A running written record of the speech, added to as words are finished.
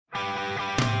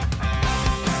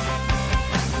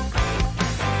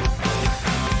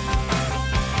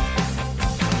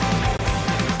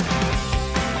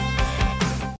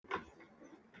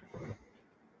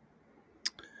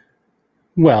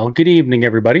Well, good evening,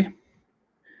 everybody.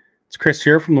 It's Chris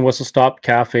here from the Whistle Stop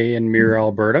Cafe in Mirror,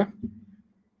 Alberta.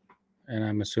 And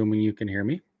I'm assuming you can hear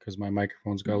me because my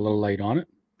microphone's got a little light on it.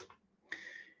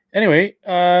 Anyway,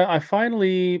 I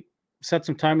finally set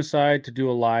some time aside to do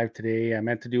a live today. I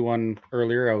meant to do one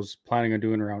earlier. I was planning on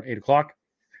doing around 8 o'clock.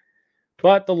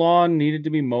 But the lawn needed to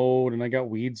be mowed, and I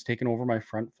got weeds taking over my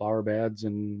front flower beds,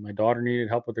 and my daughter needed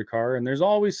help with her car. And there's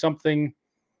always something,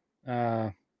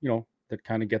 that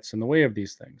kind of gets in the way of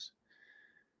these things.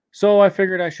 So I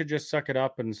figured I should just suck it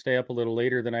up and stay up a little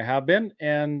later than I have been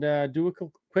and do a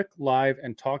quick live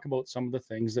and talk about some of the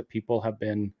things that people have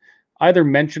been either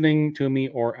mentioning to me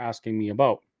or asking me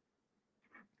about.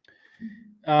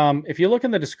 If you look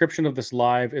in the description of this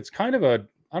live, it's kind of I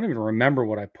don't even remember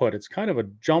what I put. It's kind of a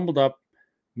jumbled up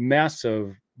mess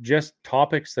of just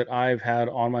topics that I've had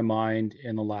on my mind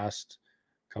in the last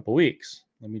couple weeks.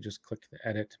 Let me just click the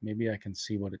edit. Maybe I can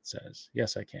see what it says.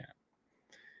 Yes, I can.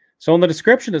 So in the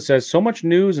description, it says, so much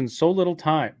news in so little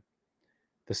time.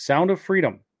 The sound of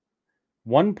freedom.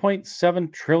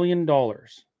 $1.7 trillion.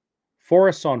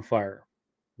 Forests on fire.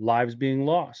 Lives being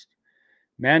lost.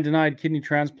 Man denied kidney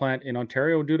transplant in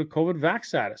Ontario due to COVID vax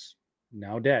status.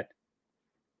 Now dead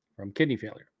from kidney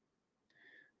failure.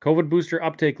 COVID booster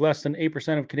uptake less than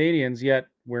 8% of Canadians, yet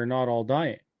we're not all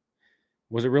dying.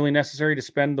 Was it really necessary to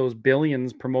spend those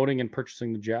billions promoting and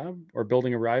purchasing the jab or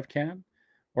building ArriveCan?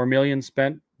 Or millions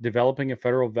spent developing a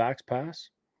federal vaxpass?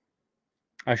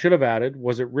 I should have added,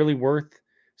 was it really worth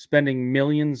spending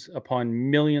millions upon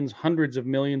millions, hundreds of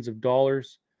millions of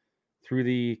dollars through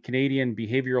the Canadian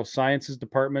Behavioral Sciences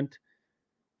Department,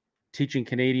 teaching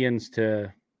Canadians to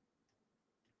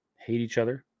hate each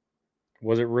other?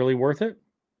 Was it really worth it?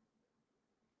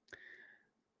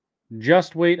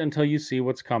 Just wait until you see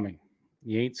what's coming.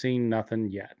 You ain't seen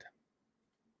nothing yet.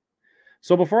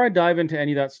 So before I dive into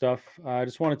any of that stuff, I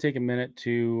just want to take a minute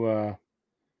to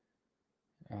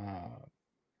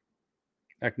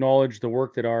acknowledge the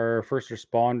work that our first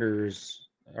responders,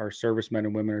 our servicemen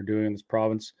and women are doing in this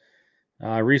province.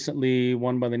 Recently,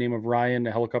 one by the name of Ryan,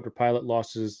 a helicopter pilot,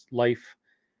 lost his life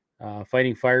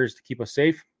fighting fires to keep us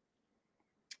safe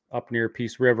up near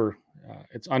Peace River.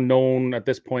 It's unknown at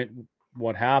this point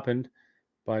what happened,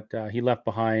 but he left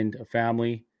behind a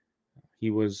family. He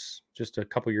was just a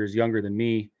couple years younger than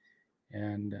me.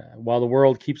 And while the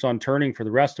world keeps on turning for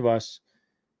the rest of us,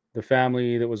 the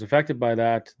family that was affected by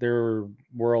that, their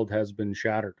world has been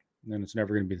shattered, and it's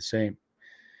never going to be the same.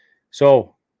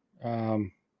 So,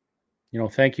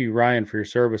 thank you, Ryan, for your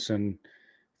service, and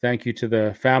thank you to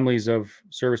the families of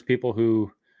service people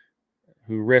who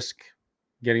risk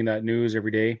getting that news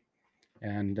every day,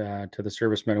 and to the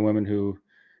servicemen and women who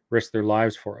risk their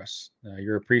lives for us.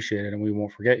 You're appreciated, and we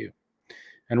won't forget you.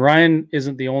 And Ryan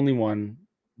isn't the only one.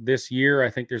 This year, I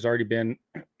think there's already been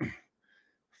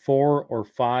 4 or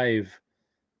 5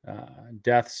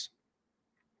 deaths,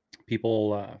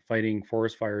 people fighting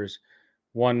forest fires.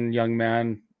 One young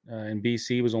man in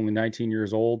BC was only 19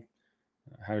 years old,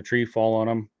 had a tree fall on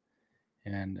him.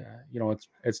 And,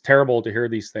 it's terrible to hear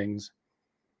these things.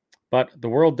 But the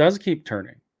world does keep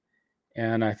turning.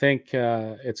 And I think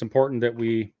it's important that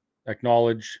we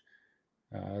acknowledge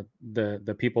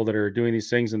the people that are doing these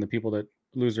things and the people that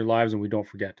lose their lives, and we don't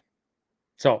forget.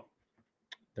 So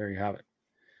there you have it.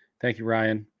 Thank you,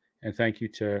 Ryan, and thank you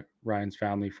to Ryan's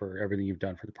family for everything you've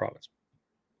done for the province.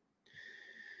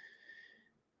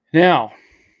 Now,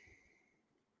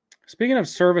 speaking of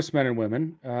servicemen and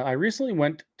women, I recently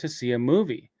went to see a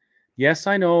movie. Yes,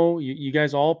 I know you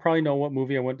guys all probably know what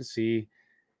movie I went to see. It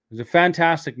was a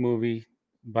fantastic movie.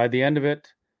 By the end of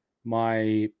it,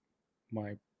 my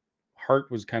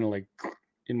heart was kind of like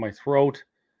in my throat.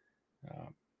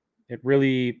 It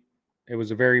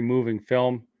was a very moving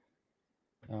film.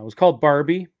 It was called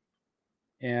Barbie,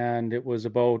 and it was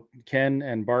about Ken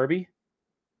and Barbie.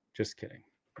 Just kidding.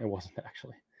 It wasn't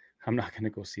actually. I'm not going to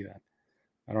go see that.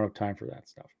 I don't have time for that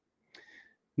stuff.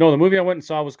 No, the movie I went and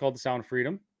saw was called The Sound of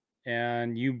Freedom,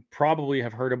 and you probably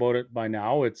have heard about it by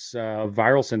now. It's a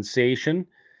viral sensation.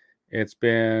 It's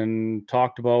been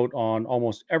talked about on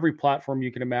almost every platform you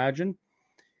can imagine.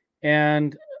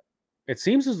 And it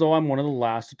seems as though I'm one of the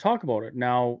last to talk about it.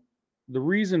 Now, the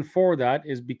reason for that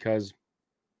is because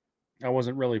I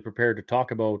wasn't really prepared to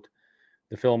talk about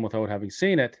the film without having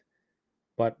seen it.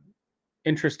 But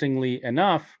interestingly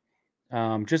enough,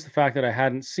 just the fact that I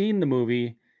hadn't seen the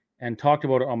movie and talked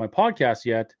about it on my podcast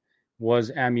yet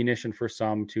was ammunition for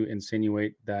some to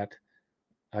insinuate that,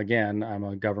 again, I'm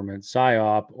a government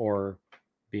psyop or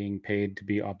being paid to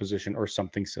be opposition or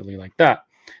something silly like that.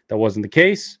 That wasn't the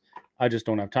case. I just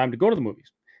don't have time to go to the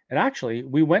movies. And actually,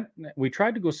 we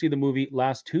tried to go see the movie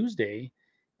last Tuesday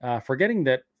forgetting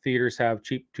that theaters have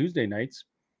cheap Tuesday nights,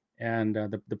 and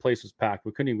the place was packed.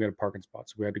 We couldn't even get a parking spot,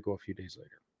 so we had to go a few days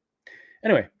later.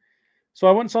 Anyway, so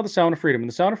I went and saw The Sound of Freedom, and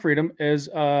The Sound of Freedom is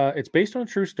it's based on a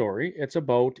true story. It's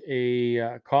about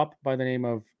a cop by the name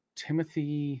of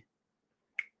Timothy.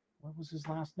 What was his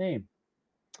last name?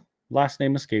 Last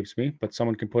name escapes me, but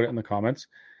someone can put it in the comments.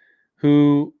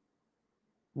 Who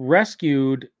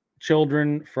rescued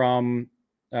children from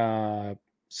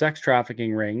sex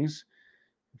trafficking rings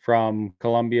from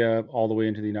Colombia all the way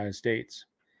into the United States.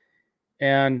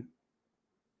 And,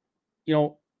 you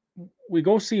know, we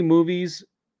go see movies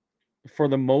for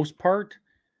the most part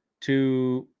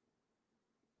to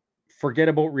forget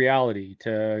about reality,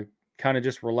 to kind of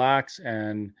just relax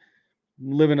and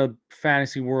live in a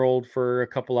fantasy world for a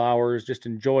couple hours, just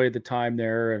enjoy the time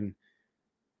there and,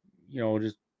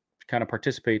 just kind of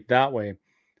participate that way.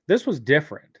 This was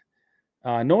different.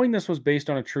 Knowing this was based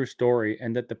on a true story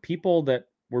and that the people that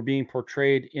were being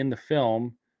portrayed in the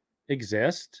film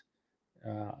exist,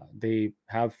 they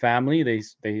have family,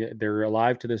 they're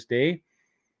alive to this day.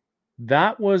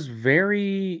 That was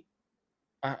very.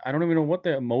 I don't even know what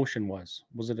the emotion was.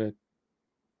 Was it a?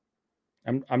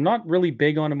 I'm not really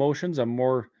big on emotions.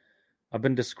 I've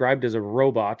been described as a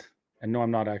robot, and no,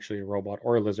 I'm not actually a robot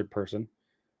or a lizard person.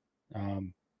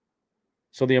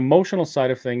 So the emotional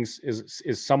side of things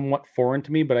is somewhat foreign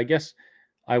to me, but I guess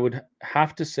I would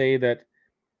have to say that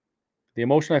the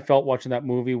emotion I felt watching that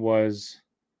movie was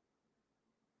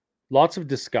lots of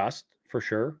disgust for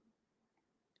sure,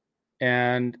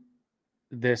 and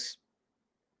this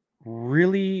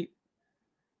really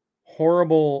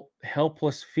horrible,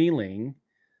 helpless feeling,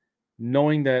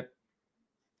 knowing that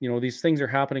these things are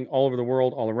happening all over the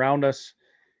world, all around us,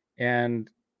 and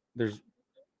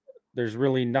there's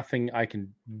really nothing I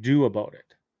can do about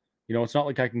it. It's not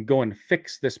like I can go and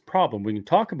fix this problem. We can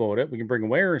talk about it, we can bring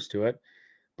awareness to it,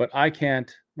 but I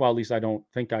can't. Well, at least I don't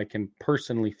think I can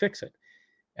personally fix it,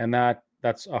 and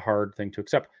that's a hard thing to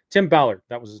accept. Tim Ballard,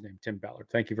 that was his name, Tim Ballard.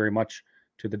 Thank you very much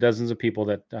to the dozens of people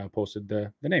that posted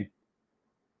the name.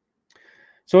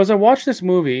 So as I watch this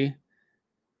movie,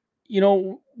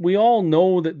 we all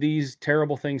know that these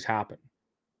terrible things happen.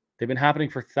 They've been happening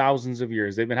for thousands of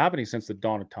years. They've been happening since the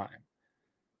dawn of time.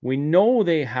 We know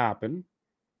they happen,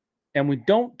 and we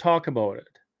don't talk about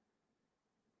it.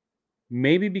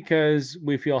 Maybe because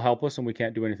we feel helpless and we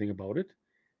can't do anything about it.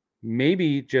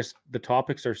 Maybe just the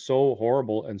topics are so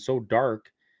horrible and so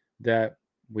dark that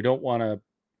we don't want to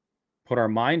put our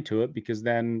mind to it, because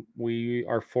then we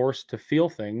are forced to feel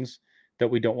things that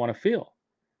we don't want to feel.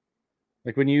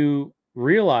 Like when you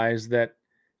realize that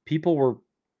people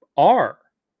are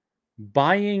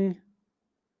buying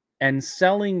and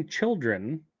selling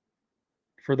children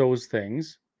for those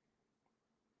things,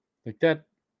 like that,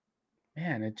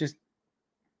 man,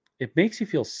 it makes you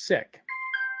feel sick.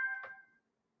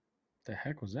 What the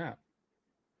heck was that?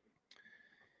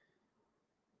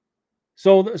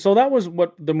 So that was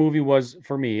what the movie was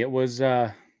for me. It was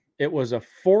a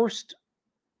forced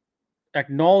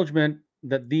acknowledgement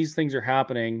that these things are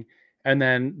happening, and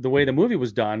then the way the movie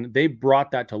was done, they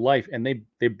brought that to life, and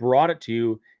they brought it to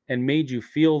you and made you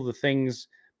feel the things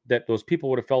that those people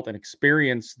would have felt and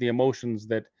experience the emotions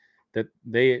that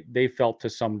they felt to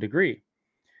some degree.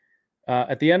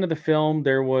 At the end of the film,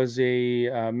 there was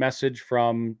a message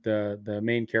from the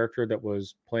main character that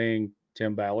was playing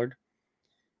Tim Ballard,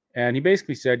 and he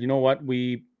basically said, "You know what?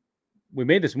 We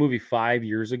made this movie 5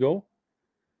 years ago,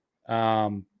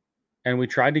 and we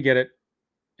tried to get it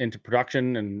into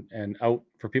production and out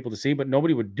for people to see, but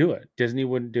nobody would do it. Disney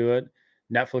wouldn't do it.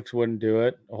 Netflix wouldn't do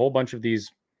it. A whole bunch of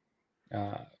these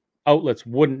outlets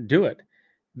wouldn't do it.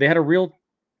 They had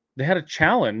a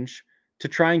challenge to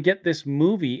try and get this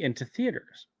movie into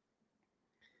theaters.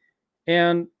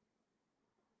 And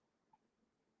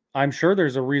I'm sure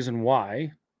there's a reason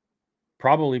why,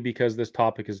 probably because this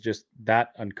topic is just that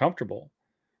uncomfortable,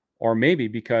 or maybe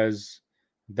because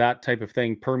that type of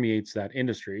thing permeates that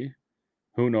industry.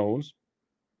 Who knows?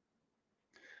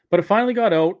 But it finally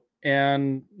got out,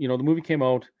 and the movie came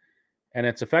out, and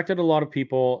it's affected a lot of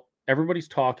people. Everybody's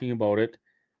talking about it,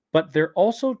 but there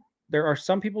are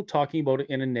some people talking about it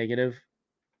in a negative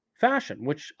fashion,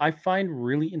 which I find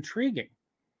really intriguing.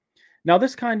 Now,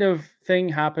 this kind of thing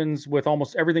happens with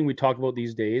almost everything we talk about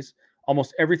these days.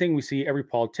 Almost everything we see, every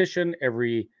politician,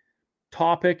 every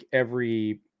topic,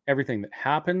 everything that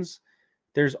happens,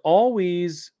 there's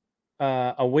always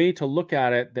a way to look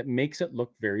at it that makes it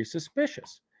look very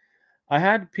suspicious. I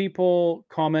had people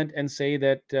comment and say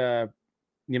that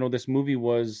this movie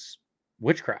was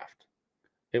witchcraft.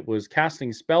 It was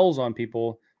casting spells on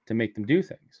people to make them do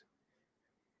things.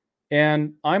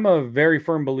 And I'm a very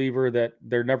firm believer that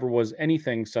there never was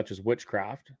anything such as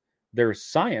witchcraft. There's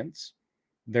science.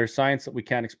 There's science that we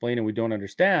can't explain and we don't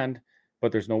understand,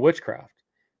 but there's no witchcraft.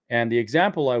 And the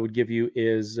example I would give you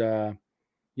is,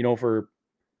 for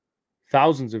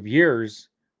thousands of years,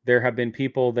 there have been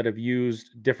people that have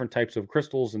used different types of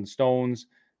crystals and stones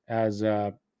as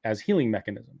healing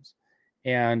mechanisms.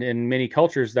 And in many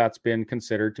cultures, that's been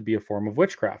considered to be a form of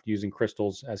witchcraft, using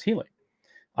crystals as healing.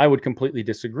 I would completely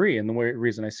disagree. And the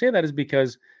reason I say that is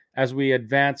because as we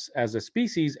advance as a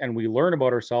species and we learn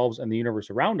about ourselves and the universe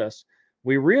around us,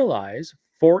 we realize,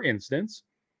 for instance,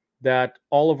 that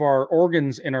all of our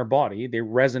organs in our body, they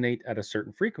resonate at a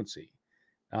certain frequency.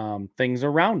 Things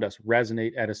around us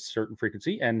resonate at a certain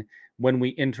frequency. And when we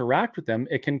interact with them,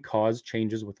 it can cause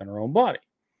changes within our own body.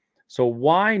 So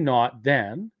why not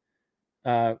then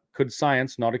could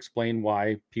science not explain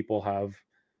why people have,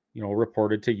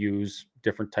 reported to use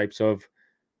different types of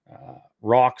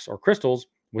rocks or crystals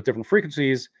with different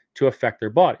frequencies to affect their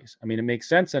bodies? I mean, it makes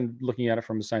sense. And looking at it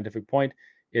from a scientific point,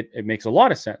 it makes a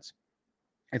lot of sense.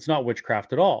 It's not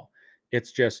witchcraft at all.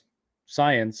 It's just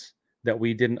science that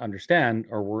we didn't understand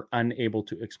or were unable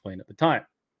to explain at the time.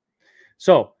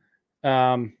 So,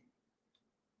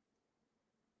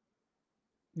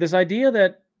 this idea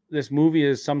that this movie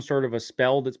is some sort of a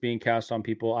spell that's being cast on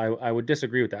people, I would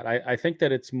disagree with that. I think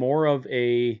that it's more of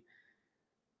it's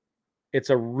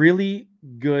a really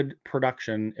good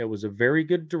production. It was a very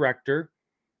good director,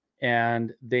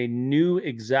 and they knew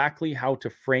exactly how to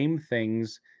frame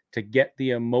things to get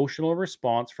the emotional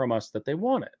response from us that they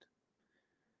wanted.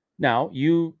 Now,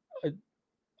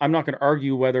 I'm not going to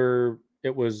argue whether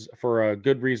it was for a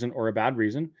good reason or a bad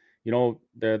reason.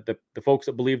 The folks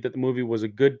that believe that the movie was a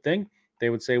good thing, they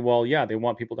would say, well, yeah, they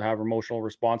want people to have emotional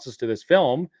responses to this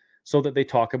film so that they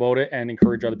talk about it and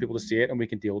encourage other people to see it, and we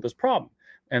can deal with this problem.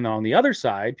 And on the other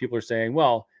side, people are saying,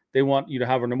 well, they want you to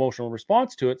have an emotional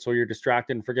response to it so you're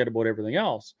distracted and forget about everything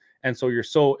else. And so you're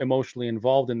so emotionally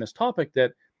involved in this topic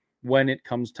that when it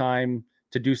comes time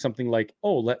to do something like,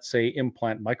 let's say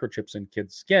implant microchips in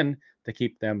kids' skin to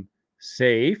keep them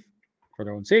safe for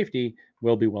their own safety,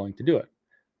 we'll be willing to do it.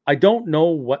 I don't know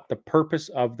what the purpose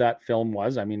of that film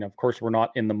was. I mean, of course, we're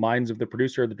not in the minds of the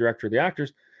producer, the director, the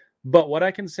actors. But what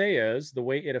I can say is the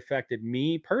way it affected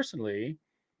me personally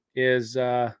is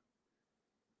that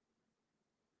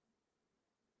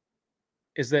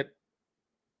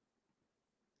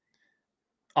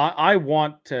I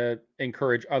want to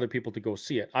encourage other people to go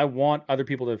see it. I want other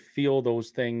people to feel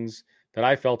those things that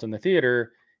I felt in the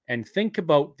theater and think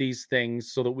about these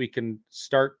things so that we can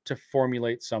start to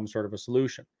formulate some sort of a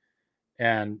solution.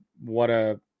 And what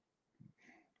a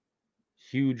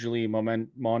hugely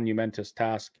monumentous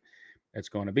task it's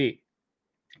going to be.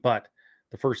 But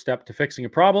the first step to fixing a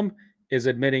problem is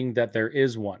admitting that there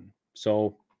is one.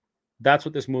 So that's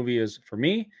what this movie is for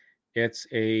me. It's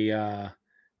a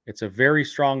very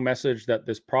strong message that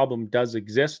this problem does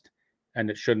exist and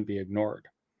it shouldn't be ignored.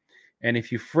 And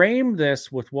if you frame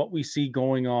this with what we see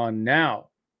going on now,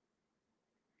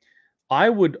 I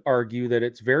would argue that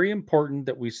it's very important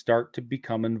that we start to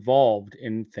become involved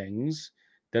in things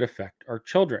that affect our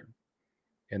children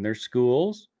in their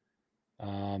schools,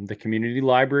 the community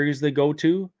libraries they go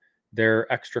to, their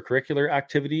extracurricular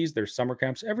activities, their summer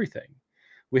camps, everything.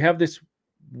 We have this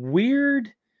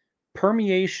weird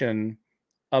permeation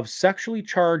of sexually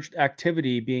charged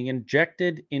activity being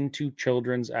injected into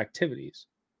children's activities.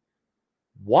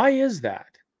 Why is that?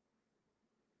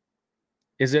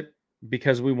 Is it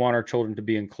because we want our children to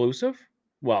be inclusive?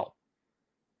 Well,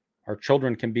 our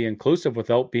children can be inclusive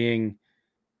without being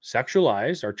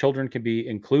sexualized. Our children can be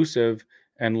inclusive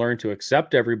and learn to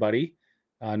accept everybody,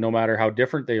 no matter how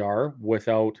different they are,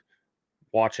 without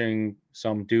watching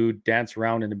some dude dance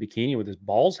around in a bikini with his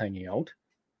balls hanging out.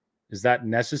 Is that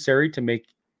necessary to make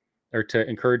or to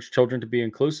encourage children to be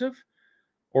inclusive?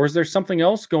 Or is there something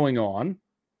else going on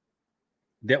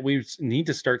that we need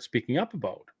to start speaking up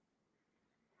about?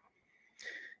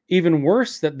 Even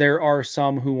worse, that there are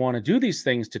some who want to do these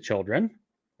things to children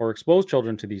or expose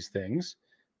children to these things.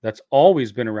 That's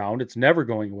always been around. It's never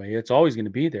going away. It's always going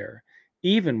to be there.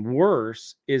 Even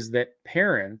worse is that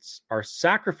parents are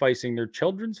sacrificing their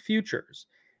children's futures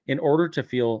in order to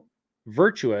feel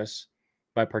virtuous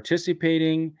by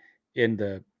participating in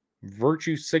the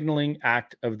virtue signaling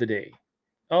act of the day.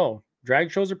 Oh,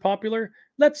 drag shows are popular.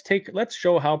 Let's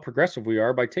show how progressive we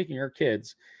are by taking our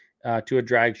kids to a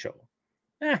drag show.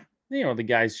 The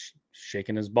guy's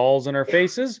shaking his balls in our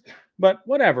faces, but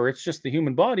whatever. It's just the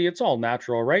human body. It's all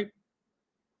natural, right?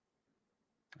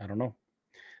 I don't know.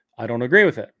 I don't agree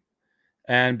with it.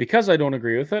 And because I don't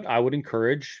agree with it, I would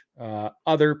encourage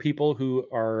other people who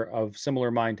are of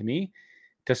similar mind to me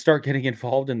to start getting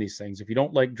involved in these things. If you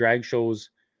don't like drag shows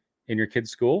in your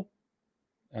kid's school,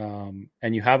 and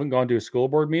you haven't gone to a school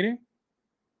board meeting,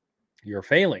 you're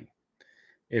failing.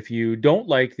 If you don't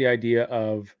like the idea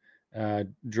of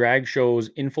drag shows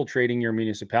infiltrating your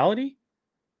municipality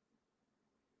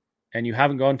and you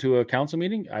haven't gone to a council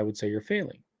meeting, I would say you're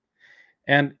failing.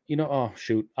 And, oh,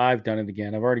 shoot, I've done it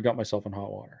again. I've already got myself in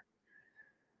hot water.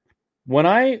 When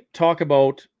I talk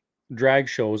about drag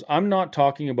shows, I'm not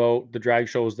talking about the drag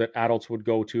shows that adults would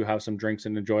go to, have some drinks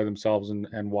and enjoy themselves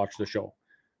and watch the show.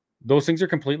 Those things are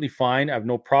completely fine. I have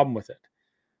no problem with it.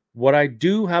 What I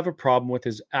do have a problem with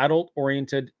is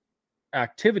adult-oriented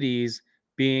activities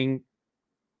being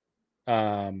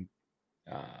um,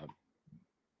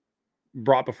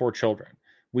 brought before children.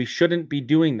 We shouldn't be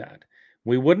doing that.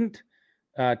 We wouldn't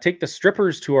take the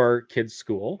strippers to our kids'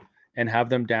 school and have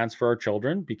them dance for our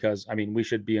children because, we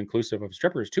should be inclusive of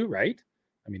strippers too, right?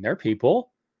 They're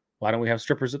people. Why don't we have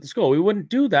strippers at the school? We wouldn't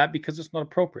do that because it's not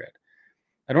appropriate.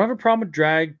 I don't have a problem with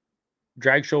drag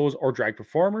shows or drag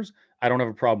performers. I don't have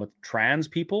a problem with trans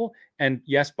people. And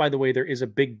yes, by the way, there is a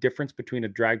big difference between a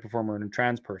drag performer and a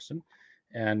trans person.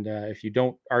 And if you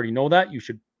don't already know that, you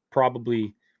should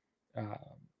probably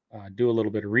do a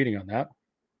little bit of reading on that.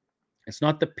 It's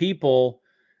not the people,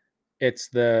 it's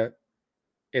the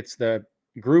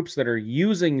groups that are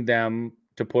using them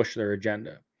to push their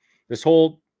agenda. This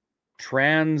whole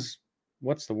trans,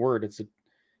 what's the word?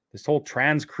 This whole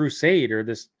trans crusade, or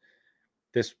this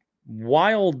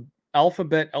wild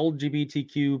alphabet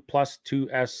LGBTQ plus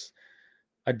 2S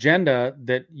agenda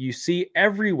that you see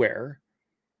everywhere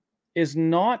is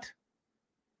not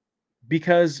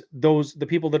because the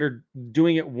people that are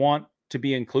doing it want to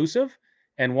be inclusive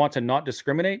and want to not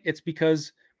discriminate. It's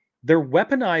because they're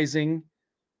weaponizing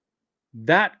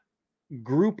that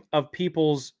group of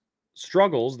people's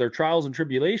struggles, their trials and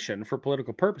tribulation, for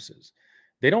political purposes.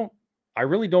 I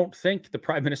really don't think the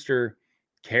Prime Minister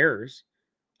cares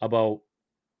about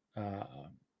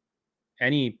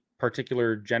any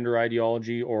particular gender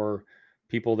ideology or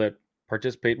people that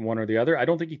participate in one or the other. I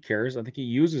don't think he cares. I think he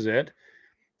uses it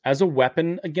as a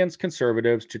weapon against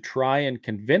conservatives to try and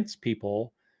convince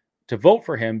people to vote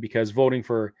for him, because voting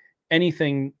for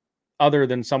anything other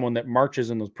than someone that marches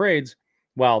in those parades,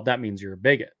 well, that means you're a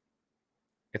bigot.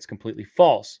 It's completely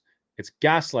false. It's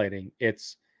gaslighting.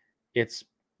 It's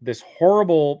this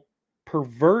horrible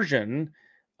perversion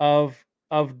of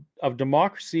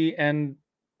democracy and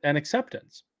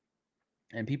acceptance.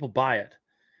 And people buy it.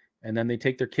 And then they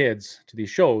take their kids to these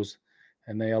shows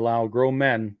and they allow grown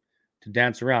men to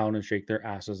dance around and shake their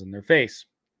asses in their face.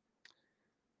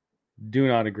 Do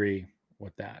not agree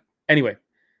with that. Anyway,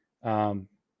 we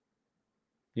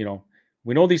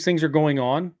know these things are going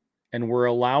on and we're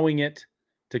allowing it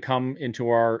to come into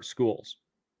our schools,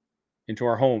 into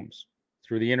our homes,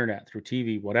 through the internet, through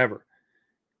TV, whatever.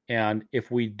 And if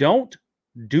we don't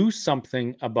do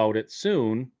something about it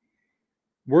soon,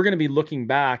 we're going to be looking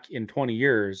back in 20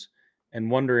 years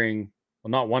and wondering,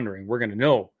 we're going to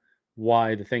know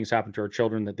why the things happened to our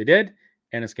children that they did,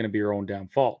 and it's going to be our own damn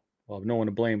fault. We'll have no one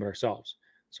to blame but ourselves.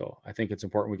 So I think it's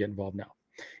important we get involved now.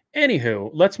 Anywho,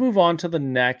 let's move on to the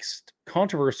next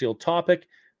controversial topic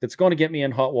that's going to get me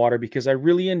in hot water, because I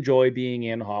really enjoy being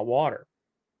in hot water.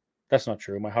 That's not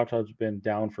true. My hot tub's been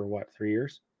down for 3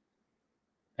 years?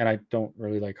 And I don't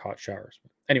really like hot showers.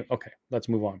 Anyway, okay, let's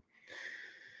move on.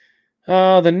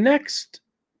 The next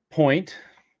point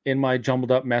in my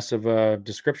jumbled up mess of a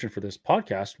description for this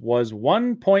podcast was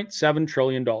 $1.7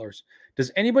 trillion.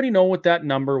 Does anybody know what that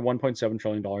number, $1.7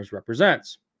 trillion,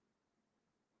 represents?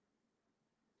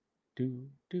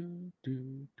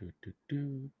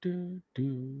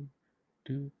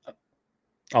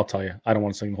 I'll tell you. I don't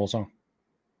want to sing the whole song.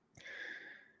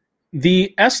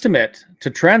 The estimate to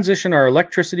transition our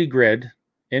electricity grid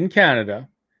in Canada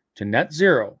to net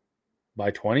zero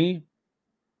by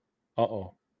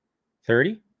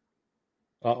 2030,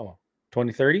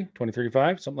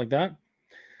 2035, something like that.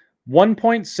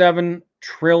 $1.7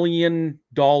 trillion,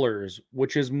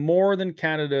 which is more than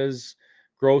Canada's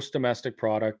gross domestic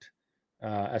product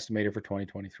estimated for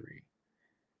 2023.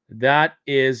 That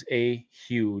is a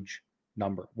huge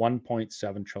number,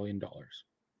 $1.7 trillion.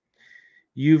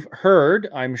 You've heard,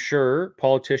 I'm sure,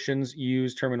 politicians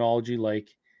use terminology like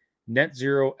net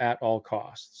zero at all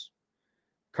costs,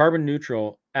 carbon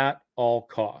neutral at all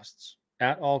costs,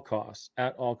 at all costs,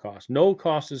 at all costs. No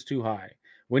cost is too high.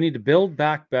 We need to build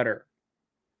back better.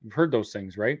 You've heard those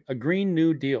things, right? A Green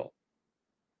New Deal.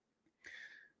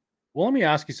 Well, let me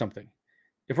ask you something.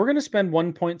 If we're going to spend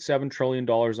 $1.7 trillion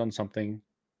on something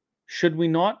should we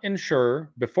not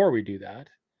ensure before we do that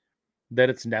that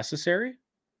it's necessary?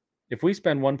 If we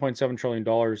spend $1.7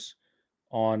 trillion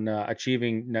on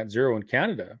achieving net zero in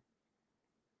Canada,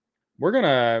 we're going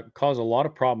to cause a lot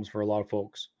of problems for a lot of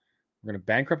folks. We're going to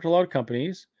bankrupt a lot of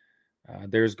companies.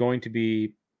 There's going to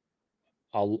be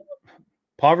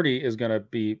poverty is going to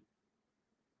be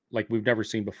like we've never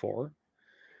seen before.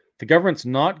 The government's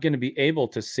not going to be able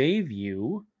to save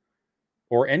you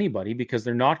or anybody because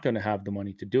they're not going to have the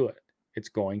money to do it. It's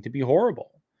going to be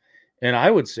horrible. And I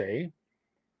would say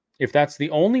if that's the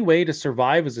only way to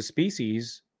survive as a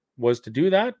species was to do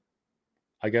that,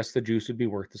 I guess the juice would be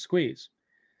worth the squeeze.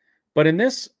 But in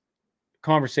this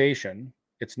conversation,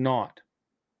 it's not.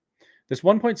 This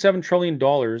 $1.7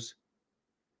 trillion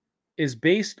is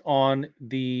based on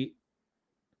the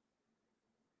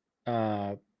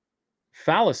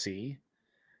fallacy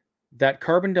that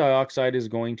carbon dioxide is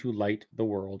going to light the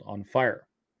world on fire.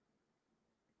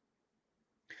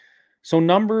 So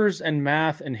numbers and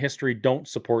math and history don't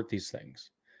support these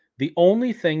things. The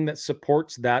only thing that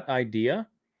supports that idea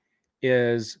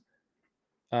is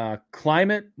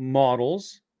climate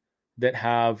models that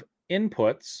have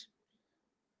inputs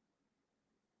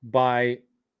by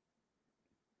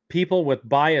people with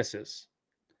biases.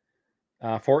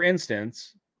 For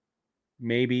instance,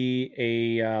 maybe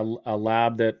a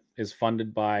lab that is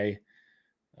funded by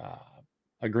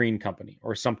a green company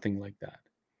or something like that.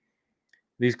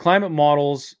 These climate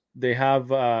models, they have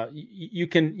you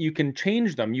can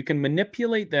change them, you can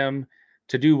manipulate them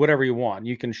to do whatever you want.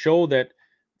 You can show that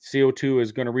CO2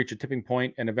 is going to reach a tipping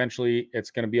point and eventually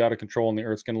it's going to be out of control and the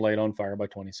Earth's going to light on fire by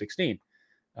 2016.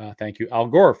 Thank you, Al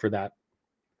Gore, for that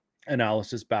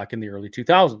analysis back in the early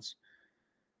 2000s.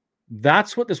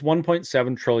 That's what this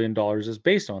 $1.7 trillion is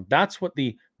based on. That's what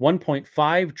the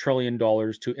 $1.5 trillion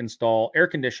to install air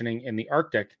conditioning in the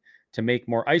Arctic to make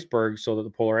more icebergs so that the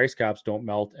polar ice caps don't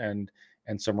melt and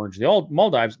submerge the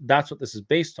Maldives. That's what this is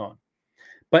based on.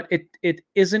 But it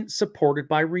isn't supported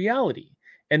by reality.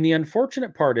 And the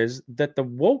unfortunate part is that the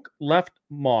woke left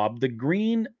mob, the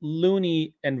green,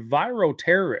 loony, enviro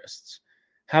terrorists,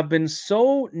 have been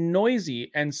so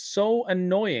noisy and so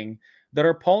annoying that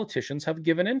our politicians have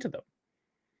given in to them.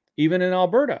 Even in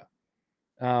Alberta,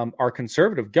 our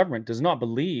conservative government does not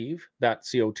believe that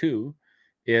CO2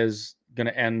 is going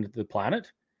to end the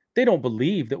planet. They don't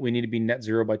believe that we need to be net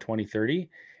zero by 2030.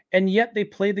 And yet they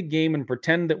play the game and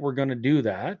pretend that we're going to do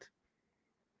that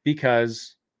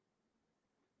because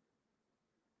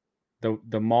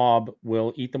the mob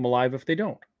will eat them alive if they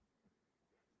don't.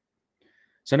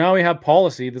 So now we have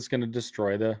policy that's going to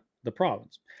destroy the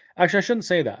province. Actually, I shouldn't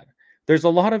say that. There's a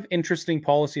lot of interesting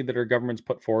policy that our government's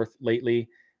put forth lately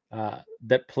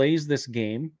that plays this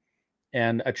game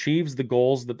and achieves the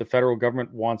goals that the federal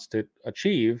government wants to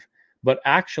achieve, but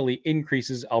actually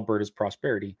increases Alberta's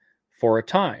prosperity for a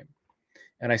time.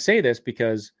 And I say this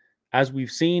because, as we've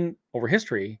seen over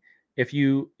history, if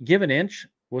you give an inch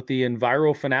with the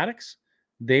enviro fanatics,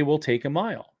 they will take a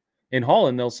mile. In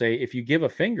Holland, they'll say, if you give a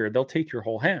finger, they'll take your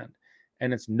whole hand.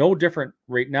 And it's no different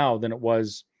right now than it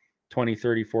was 20,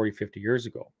 30, 40, 50 years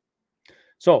ago.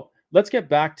 So let's get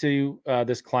back to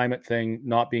this climate thing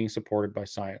not being supported by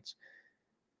science,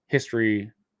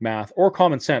 history, math, or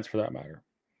common sense for that matter.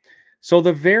 So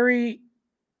the very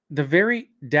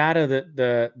data that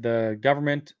the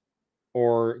government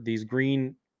or these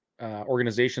green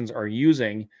organizations are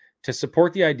using to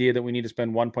support the idea that we need to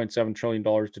spend $1.7 trillion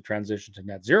to transition to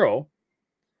net zero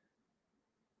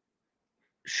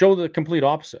show the complete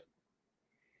opposite.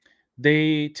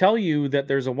 They tell you that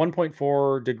there's a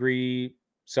 1.4 degree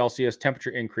Celsius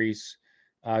temperature increase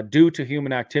due to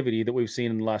human activity that we've seen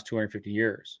in the last 250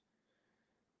 years.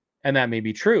 And that may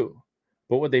be true.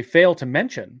 But what they fail to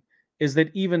mention is that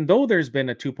even though there's been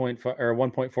a 2.5 or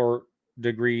 1.4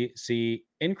 degree C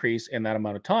increase in that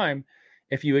amount of time,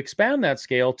 if you expand that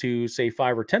scale to, say,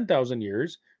 5 or 10,000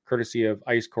 years, courtesy of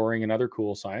ice coring and other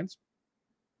cool science,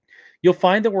 you'll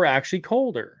find that we're actually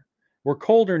colder. We're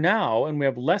colder now, and we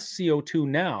have less CO2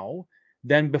 now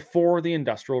than before the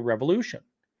Industrial Revolution.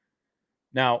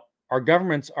 Now, our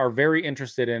governments are very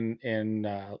interested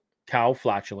in cow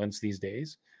flatulence these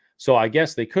days. So I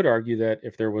guess they could argue that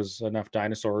if there was enough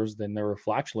dinosaurs, then they were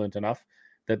flatulent enough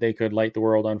that they could light the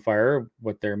world on fire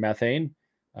with their methane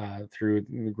through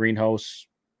greenhouse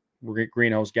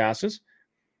gases.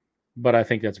 But I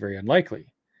think that's very unlikely.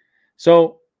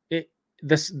 So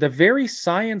the very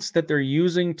science that they're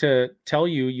using to tell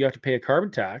you have to pay a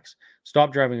carbon tax,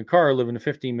 stop driving a car, live in a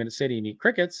 15-minute city and eat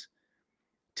crickets,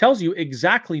 tells you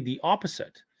exactly the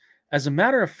opposite. As a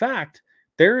matter of fact,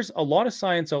 there's a lot of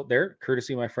science out there,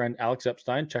 courtesy of my friend Alex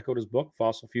Epstein. Check out his book,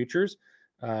 Fossil Futures.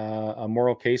 a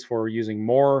moral case for using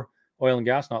more oil and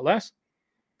gas, not less.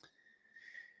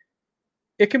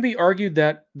 It can be argued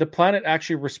that the planet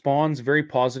actually responds very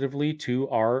positively to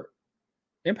our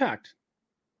impact.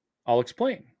 I'll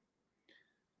explain.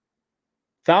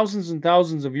 Thousands and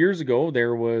thousands of years ago,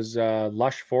 there was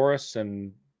lush forests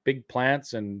and big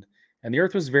plants, and the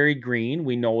earth was very green.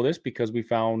 We know this because we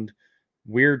found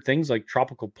weird things like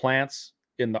tropical plants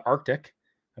in the Arctic.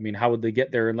 I mean, how would they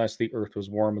get there unless the earth was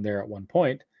warm there at one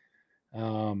point?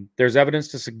 There's evidence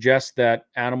to suggest that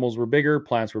animals were bigger,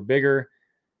 plants were bigger,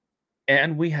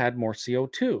 and we had more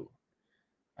CO2.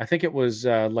 I think it was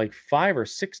like 5 or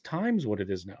 6 times what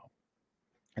it is now,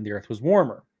 and the earth was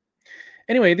warmer.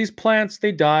 Anyway, these plants,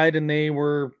 they died, and they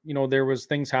were, there was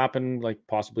things happen, like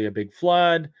possibly a big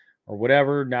flood or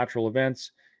whatever, natural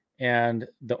events. And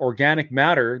the organic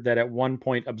matter that at one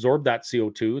point absorbed that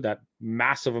CO2, that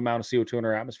massive amount of CO2 in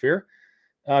our atmosphere,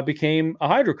 became a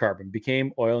hydrocarbon,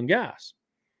 became oil and gas.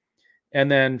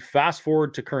 And then fast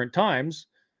forward to current times,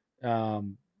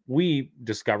 we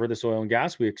discover this oil and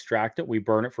gas, we extract it, we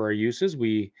burn it for our uses,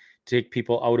 we take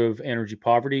people out of energy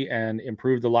poverty and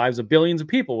improve the lives of billions of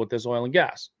people with this oil and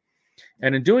gas.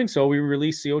 And in doing so, we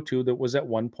release CO2 that was at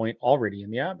one point already in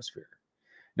the atmosphere.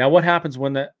 Now, what happens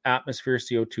when the atmosphere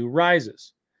CO2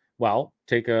 rises? Well,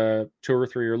 take a tour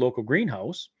through your local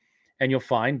greenhouse, and you'll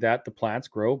find that the plants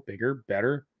grow bigger,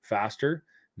 better, faster,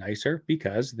 nicer,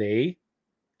 because they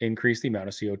increase the amount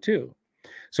of CO2.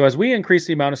 So as we increase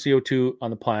the amount of CO2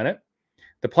 on the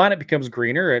planet becomes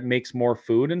greener, it makes more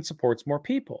food and supports more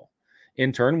people.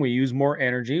 In turn, we use more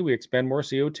energy, we expend more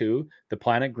CO2, the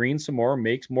planet greens some more,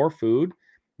 makes more food,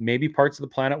 maybe parts of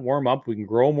the planet warm up, we can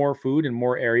grow more food in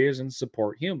more areas and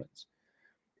support humans.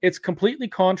 It's completely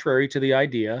contrary to the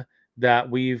idea that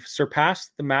we've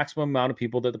surpassed the maximum amount of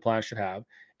people that the planet should have,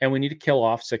 and we need to kill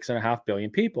off 6.5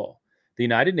 billion people. The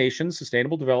United Nations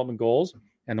Sustainable Development Goals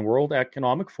and the World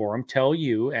Economic Forum tell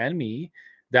you and me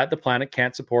that the planet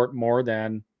can't support more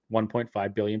than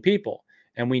 1.5 billion people,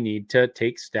 and we need to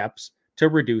take steps to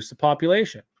reduce the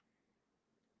population.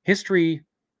 History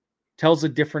tells a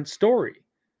different story.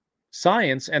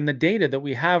 Science and the data that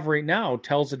we have right now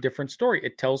tells a different story.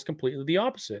 It tells completely the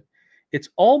opposite. It's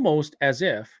almost as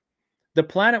if the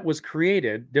planet was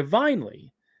created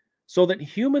divinely so that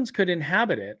humans could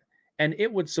inhabit it and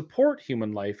it would support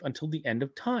human life until the end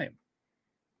of time.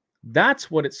 That's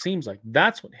what it seems like.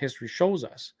 That's what history shows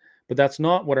us. But that's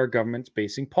not what our government's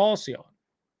basing policy on.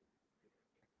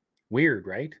 Weird,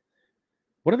 right?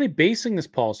 What are they basing this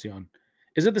policy on?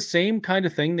 Is it the same kind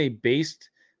of thing they based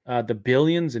the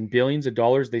billions and billions of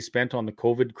dollars they spent on the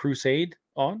COVID crusade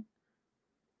on?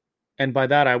 And by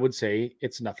that, I would say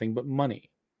it's nothing but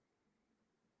money.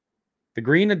 The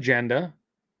green agenda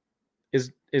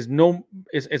is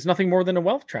nothing more than a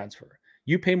wealth transfer.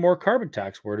 You pay more carbon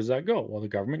tax. Where does that go? Well, the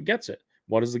government gets it.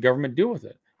 What does the government do with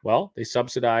it? Well, they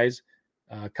subsidize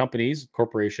companies,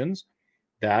 corporations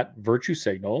that virtue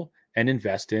signal and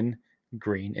invest in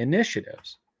green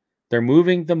initiatives. They're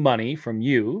moving the money from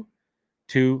you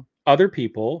to other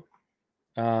people,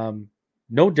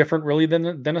 no different really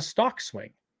than a stock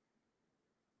swing.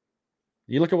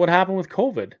 You look at what happened with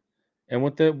COVID and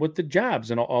with the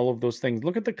jabs and all of those things.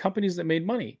 Look at the companies that made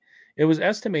money. It was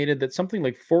estimated that something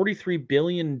like $43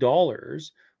 billion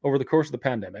over the course of the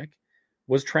pandemic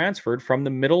was transferred from the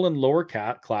middle and lower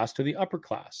class to the upper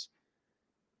class.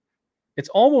 It's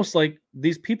almost like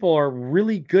these people are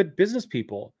really good business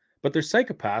people, but they're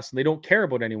psychopaths and they don't care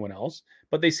about anyone else,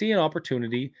 but they see an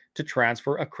opportunity to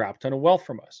transfer a crap ton of wealth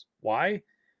from us. Why?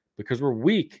 Because we're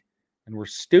weak and we're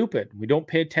stupid. We don't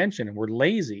pay attention and we're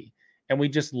lazy, and we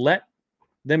just let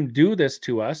them do this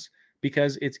to us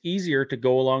because it's easier to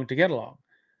go along to get along.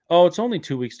 Oh, it's only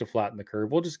 2 weeks to flatten the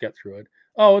curve. We'll just get through it.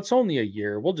 Oh, it's only a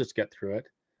year. We'll just get through it.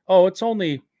 Oh, it's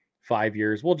only 5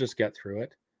 years. We'll just get through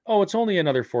it. Oh, it's only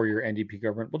another 4-year NDP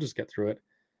government. We'll just get through it.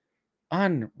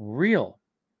 Unreal.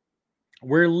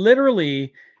 We're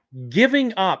literally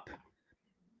giving up,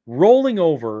 rolling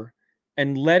over,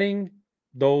 and letting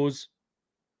those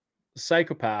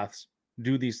psychopaths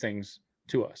do these things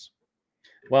to us.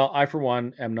 Well, I, for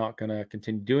one, am not going to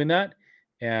continue doing that.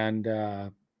 And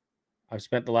I've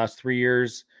spent the last 3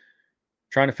 years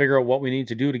trying to figure out what we need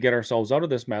to do to get ourselves out of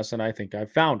this mess. And I think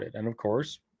I've found it. And of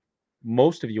course,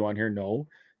 most of you on here know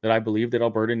that I believe that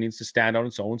Alberta needs to stand on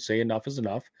its own, say enough is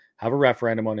enough, have a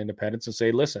referendum on independence, and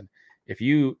say, listen, if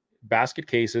you basket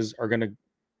cases are going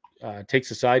to take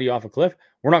society off a cliff,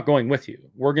 we're not going with you.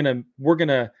 We're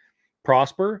gonna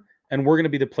prosper, and we're going to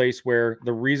be the place where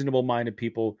the reasonable-minded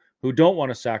people who don't want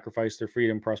to sacrifice their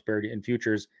freedom, prosperity, and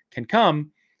futures can come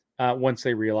once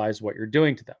they realize what you're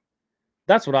doing to them.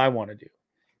 That's what I want to do.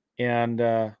 And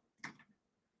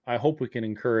I hope we can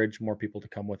encourage more people to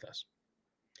come with us.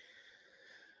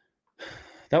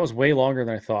 That was way longer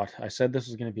than I thought. I said this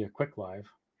was going to be a quick live,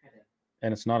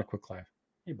 and it's not a quick live.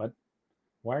 Hey, bud,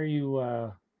 why are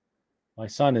you? My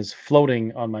son is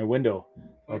floating on my window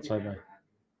outside my.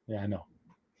 Yeah, I know.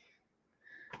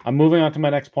 I'm moving on to my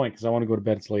next point because I want to go to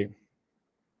bed. It's late.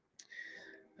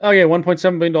 Oh yeah,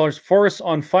 $1.7 billion. Forests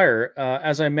on fire.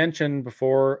 As I mentioned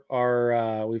before,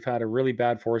 we've had a really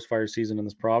bad forest fire season in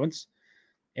this province,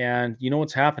 and you know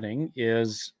what's happening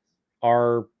is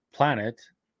our planet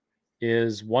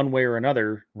is one way or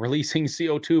another releasing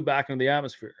CO2 back into the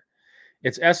atmosphere.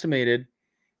 It's estimated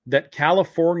that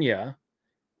California,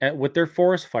 with their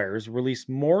forest fires, released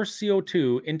more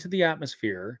CO2 into the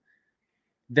atmosphere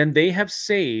than they have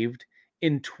saved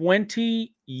in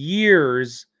 20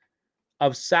 years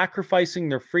of sacrificing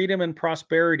their freedom and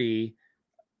prosperity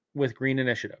with green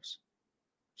initiatives.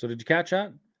 So did you catch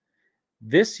that?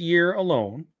 This year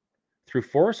alone, through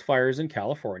forest fires in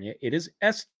California, it is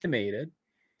estimated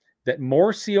that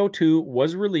more CO2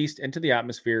 was released into the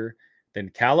atmosphere than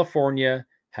California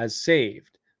has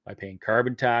saved by paying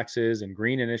carbon taxes and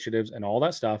green initiatives and all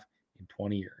that stuff in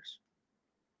 20 years.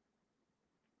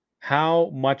 How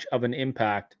much of an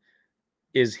impact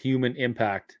is human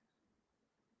impact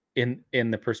in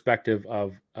the perspective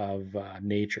of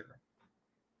nature?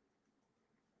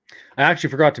 I actually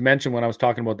forgot to mention when I was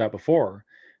talking about that before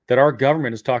that our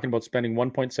government is talking about spending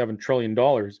 $1.7 trillion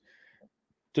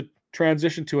to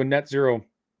transition to a net zero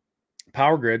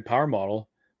power model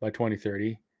by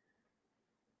 2030,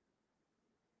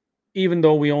 even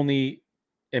though we only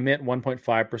emit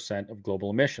 1.5% of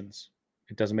global emissions.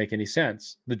 It doesn't make any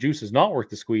sense. The juice is not worth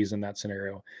the squeeze in that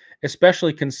scenario,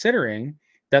 especially considering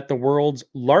that the world's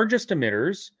largest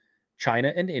emitters,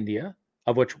 China and India,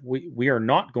 of which we are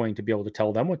not going to be able to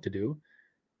tell them what to do,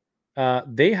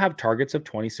 they have targets of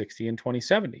 2060 and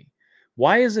 2070.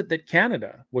 Why is it that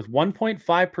Canada, with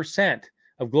 1.5%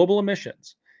 of global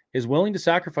emissions, is willing to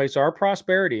sacrifice our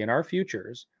prosperity and our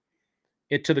futures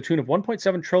to the tune of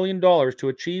 $1.7 trillion to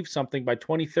achieve something by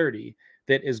 2030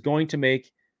 that is going to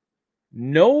make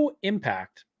no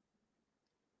impact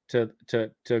to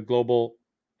global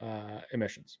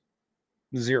emissions?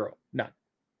 Zero, none.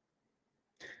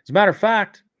 As a matter of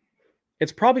fact,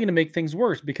 it's probably going to make things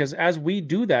worse because as we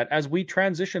do that, as we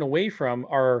transition away from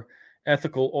our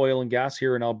ethical oil and gas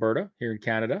here in Alberta, here in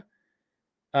Canada,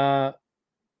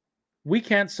 we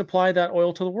can't supply that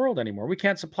oil to the world anymore. We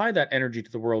can't supply that energy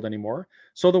to the world anymore.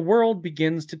 So the world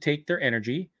begins to take their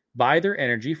energy, buy their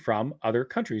energy from other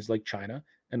countries like China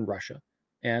and Russia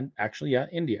and actually,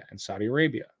 India and Saudi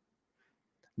Arabia.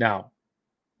 Now,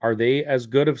 are they as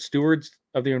good of stewards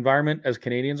of the environment as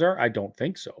Canadians are? I don't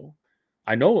think so.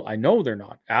 I know they're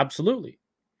not. Absolutely.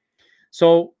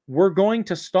 So we're going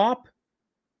to stop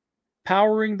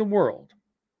powering the world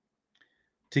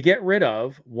to get rid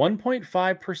of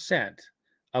 1.5%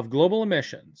 of global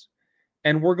emissions,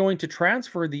 and we're going to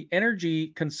transfer the energy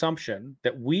consumption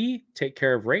that we take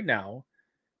care of right now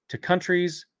to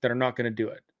countries that are not going to do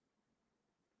it.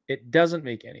 It doesn't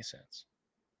make any sense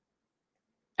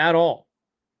at all.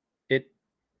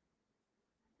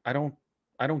 I don't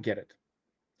get it.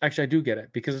 Actually, I do get it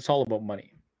because it's all about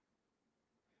money.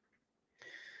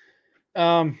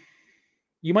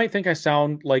 You might think I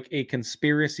sound like a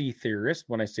conspiracy theorist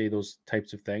when I say those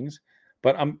types of things,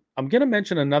 but I'm going to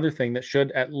mention another thing that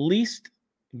should at least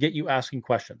get you asking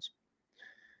questions.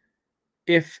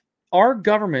 If our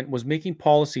government was making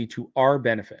policy to our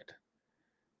benefit,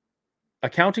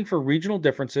 accounting for regional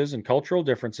differences and cultural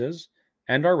differences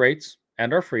and our rights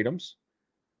and our freedoms,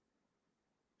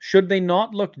 should they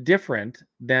not look different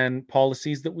than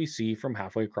policies that we see from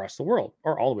halfway across the world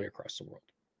or all the way across the world?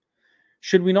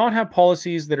 Should we not have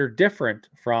policies that are different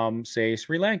from, say,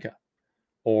 Sri Lanka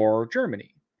or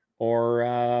Germany or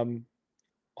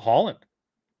Holland?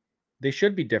 They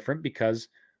should be different because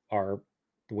the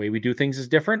way we do things is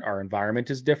different. Our environment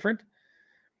is different.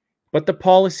 But the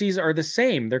policies are the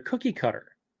same. They're cookie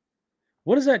cutter.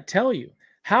 What does that tell you?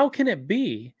 How can it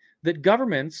be that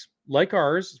governments like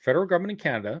ours, federal government in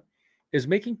Canada, is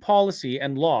making policy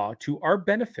and law to our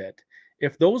benefit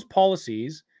if those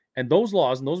policies and those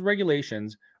laws and those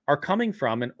regulations are coming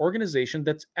from an organization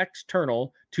that's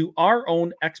external to our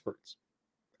own experts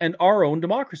and our own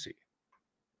democracy?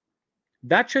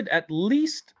 That should at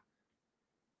least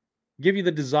give you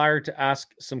the desire to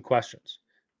ask some questions,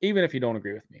 even if you don't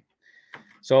agree with me.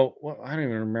 So, I don't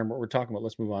even remember what we're talking about.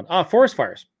 Let's move on. Forest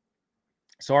fires.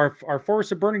 So our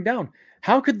forests are burning down.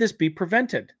 How could this be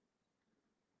prevented?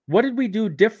 What did we do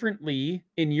differently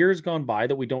in years gone by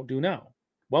that we don't do now?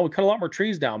 Well, we cut a lot more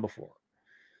trees down before.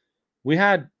 We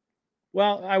had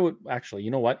Well, I would actually,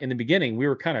 you know what? In the beginning, we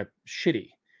were kind of shitty.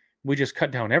 We just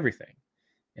cut down everything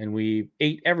and we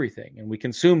ate everything and we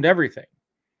consumed everything.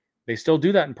 They still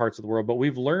do that in parts of the world, but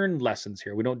we've learned lessons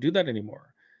here. We don't do that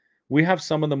anymore. We have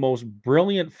some of the most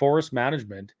brilliant forest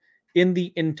management in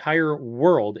the entire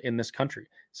world in this country,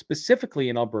 specifically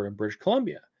in Alberta and British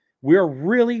Columbia. We are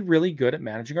really, really good at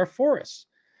managing our forests.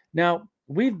 Now,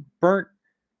 we've burnt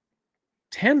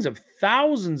tens of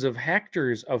thousands of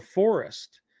hectares of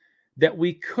forest that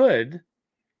we could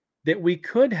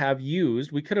have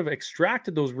used. We could have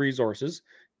extracted those resources,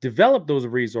 developed those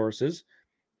resources,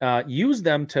 use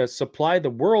them to supply the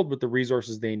world with the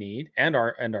resources they need and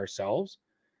ourselves.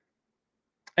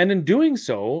 And in doing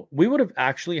so, we would have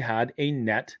actually had a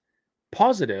net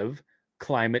positive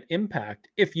climate impact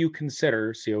if you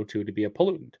consider CO2 to be a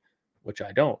pollutant, which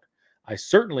I don't. I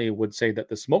certainly would say that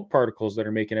the smoke particles that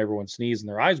are making everyone sneeze and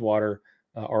their eyes water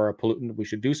are a pollutant. We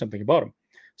should do something about them.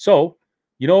 So,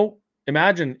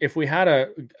 imagine if we had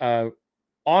a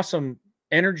awesome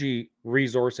energy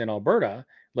resource in Alberta,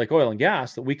 like oil and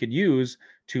gas, that we could use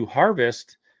to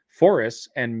harvest forests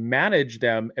and manage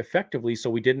them effectively so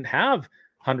we didn't have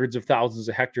hundreds of thousands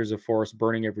of hectares of forest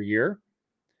burning every year.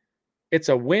 It's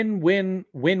a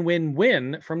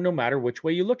win-win-win-win-win from no matter which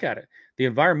way you look at it. The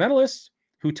environmentalists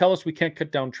who tell us we can't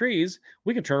cut down trees,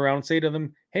 we can turn around and say to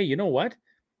them, hey, you know what?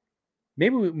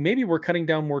 Maybe we're cutting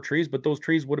down more trees, but those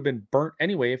trees would have been burnt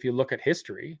anyway if you look at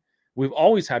history. We've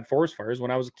always had forest fires.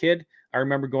 When I was a kid, I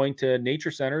remember going to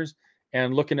nature centers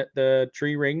and looking at the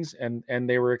tree rings, and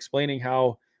they were explaining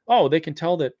how, oh, they can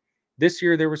tell that this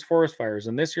year there was forest fires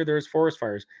and this year there was forest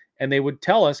fires. And they would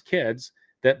tell us kids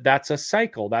that that's a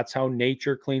cycle. That's how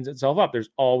nature cleans itself up. There's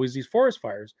always these forest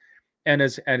fires. And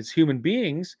as human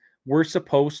beings, we're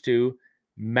supposed to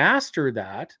master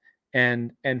that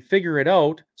and figure it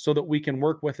out so that we can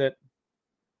work with it,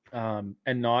 and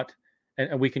not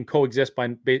and we can coexist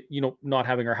by not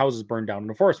having our houses burned down in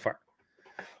a forest fire.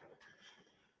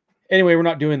 Anyway, we're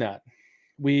not doing that.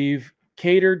 We've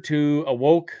catered to a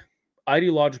woke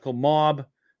ideological mob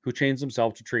who chains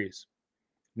themselves to trees.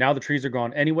 Now the trees are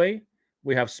gone anyway.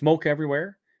 We have smoke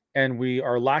everywhere, and we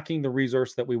are lacking the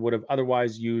resource that we would have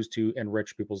otherwise used to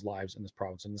enrich people's lives in this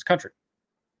province, in this country.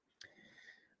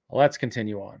 Let's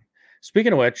continue on.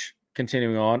 Speaking of which,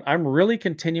 continuing on, I'm really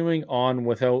continuing on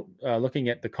without looking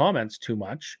at the comments too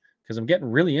much because I'm getting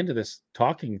really into this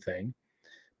talking thing.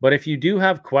 But if you do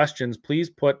have questions, please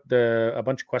put a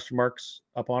bunch of question marks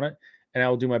up on it, and I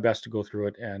will do my best to go through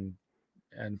it and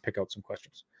pick out some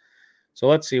questions. So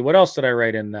let's see. What else did I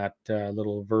write in that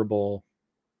little verbal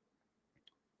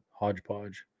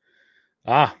hodgepodge?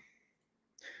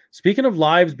 Speaking of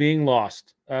lives being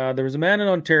lost, there was a man in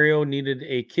Ontario needed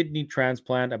a kidney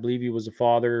transplant. I believe he was a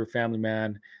father, family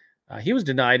man. He was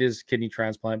denied his kidney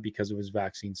transplant because of his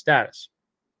vaccine status.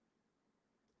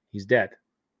 He's dead.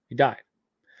 He died.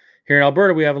 Here in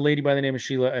Alberta, we have a lady by the name of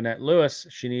Sheila Annette Lewis.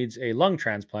 She needs a lung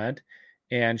transplant,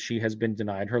 and she has been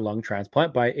denied her lung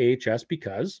transplant by AHS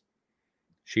because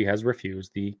she has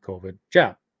refused the COVID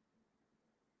jab.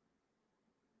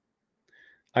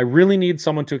 I really need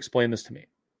someone to explain this to me.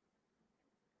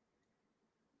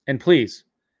 And please,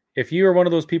 if you are one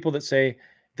of those people that say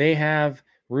they have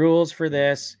rules for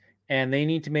this and they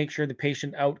need to make sure the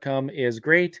patient outcome is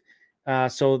great,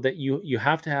 so that you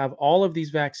have to have all of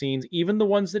these vaccines, even the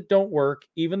ones that don't work,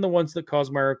 even the ones that cause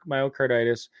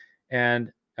myocarditis,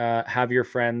 and have your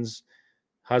friend's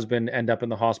husband end up in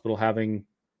the hospital having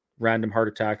random heart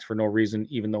attacks for no reason,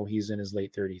 even though he's in his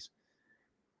late 30s.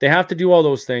 They have to do all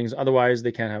those things. Otherwise,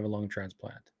 they can't have a lung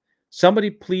transplant. Somebody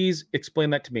please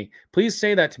explain that to me. Please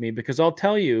say that to me, because I'll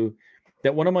tell you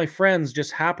that one of my friends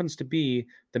just happens to be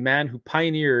the man who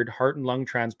pioneered heart and lung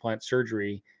transplant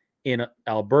surgery in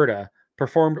Alberta,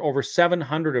 performed over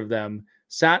 700 of them,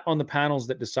 sat on the panels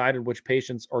that decided which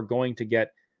patients are going to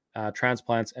get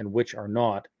transplants and which are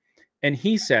not. And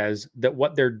he says that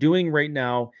what they're doing right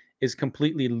now is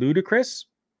completely ludicrous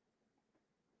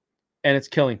and it's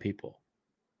killing people.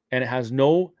 And it has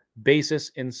no basis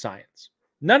in science.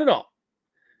 None at all.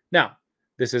 Now,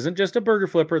 this isn't just a burger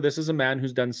flipper. This is a man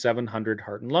who's done 700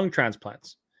 heart and lung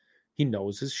transplants. He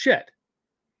knows his shit.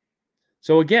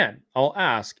 So again, I'll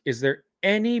ask, is there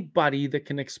anybody that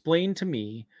can explain to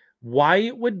me why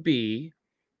it would be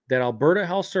that Alberta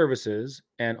Health Services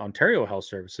and Ontario Health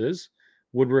Services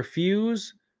would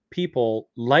refuse people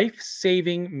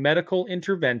life-saving medical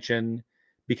intervention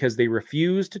because they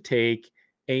refuse to take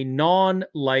a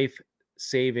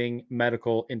non-life-saving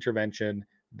medical intervention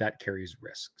that carries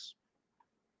risks?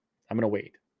 I'm going to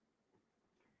wait.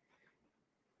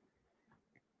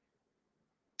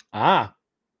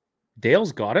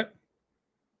 Dale's got it.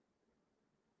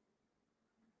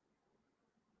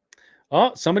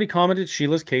 Oh, somebody commented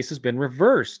Sheila's case has been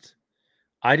reversed.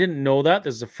 I didn't know that.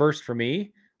 This is a first for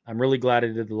me. I'm really glad I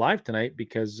did the live tonight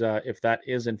because if that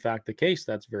is in fact the case,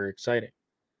 that's very exciting.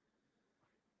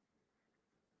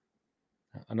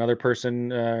 Another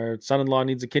person, son-in-law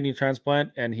needs a kidney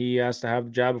transplant, and he has to have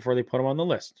the jab before they put him on the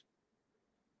list.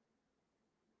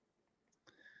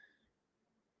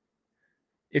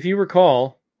 If you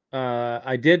recall,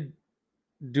 I did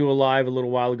do a live a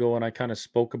little while ago, and I kind of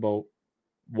spoke about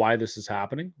why this is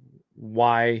happening,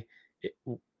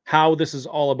 how this is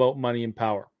all about money and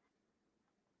power.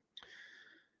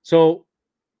 So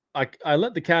I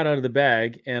let the cat out of the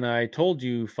bag, and I told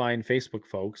you, fine Facebook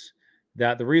folks,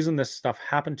 that the reason this stuff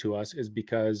happened to us is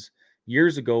because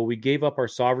years ago we gave up our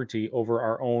sovereignty over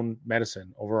our own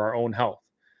medicine, over our own health.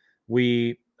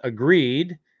 We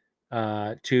agreed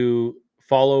to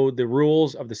follow the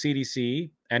rules of the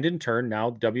CDC and in turn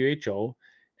now the WHO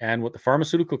and what the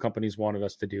pharmaceutical companies wanted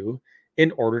us to do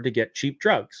in order to get cheap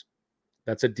drugs.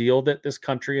 That's a deal that this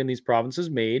country and these provinces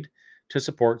made to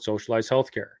support socialized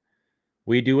healthcare.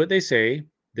 We do what they say.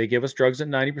 They give us drugs at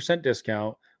 90%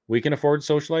 discount. We can afford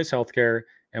socialized healthcare,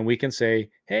 and we can say,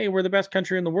 hey, we're the best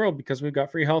country in the world because we've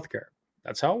got free healthcare.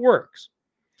 That's how it works.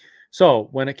 So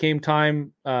when it came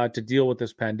time to deal with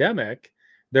this pandemic,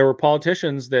 there were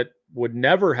politicians that would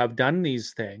never have done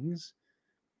these things,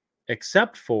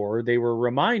 except for they were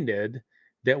reminded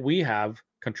that we have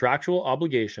contractual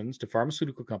obligations to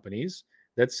pharmaceutical companies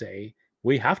that say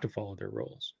we have to follow their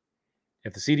rules.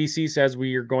 If the CDC says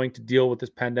we are going to deal with this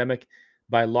pandemic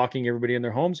by locking everybody in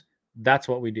their homes, that's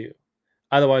what we do.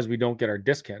 Otherwise, we don't get our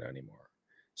discount anymore.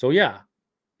 So, yeah,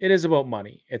 it is about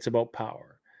money. It's about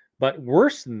power. But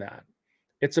worse than that,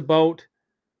 it's about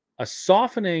a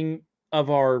softening of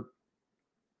our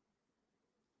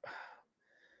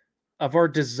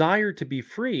desire to be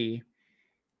free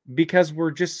because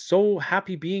we're just so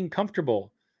happy being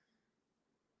comfortable.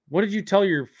 What did you tell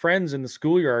your friends in the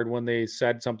schoolyard when they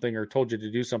said something or told you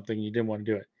to do something and you didn't want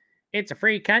to do it? It's a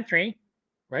free country,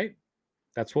 right?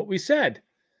 That's what we said.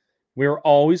 We were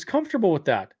always comfortable with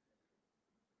that.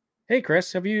 Hey,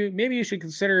 Chris, maybe you should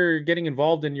consider getting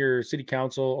involved in your city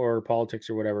council or politics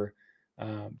or whatever,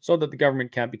 so that the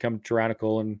government can't become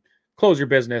tyrannical and close your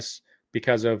business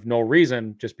because of no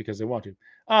reason, just because they want to.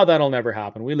 Oh, that'll never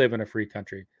happen. We live in a free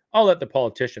country. I'll let the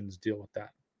politicians deal with that.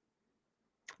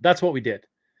 That's what we did.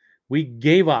 We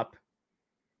gave up,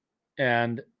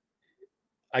 and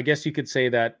I guess you could say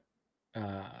that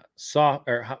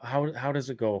how does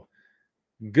it go?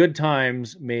 Good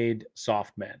times made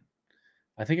soft men.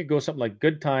 I think it goes something like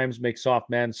good times make soft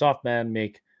men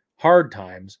make hard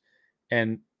times,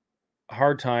 and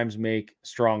hard times make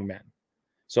strong men.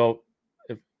 So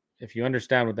if you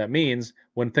understand what that means,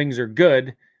 when things are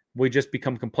good, we just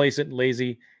become complacent and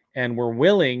lazy, and we're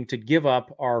willing to give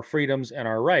up our freedoms and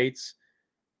our rights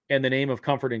in the name of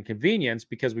comfort and convenience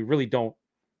because we really don't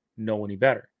know any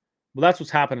better. Well, that's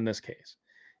what's happened in this case.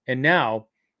 And now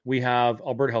we have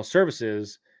Alberta Health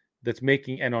Services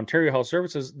and Ontario Health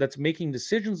Services that's making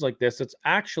decisions like this that's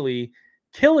actually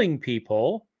killing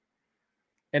people.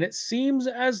 And it seems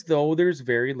as though there's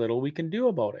very little we can do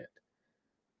about it.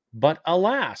 But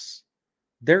alas,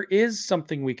 there is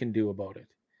something we can do about it.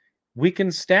 We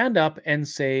can stand up and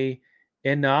say,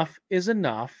 enough is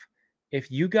enough. If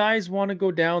you guys want to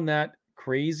go down that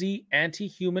crazy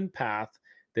anti-human path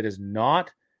that is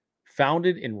not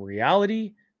founded in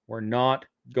reality, we're not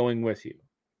going with you.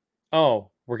 Oh,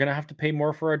 we're going to have to pay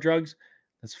more for our drugs?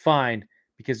 That's fine.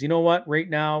 Because you know what? Right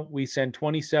now, we send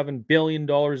 $27 billion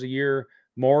a year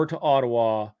more to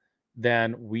Ottawa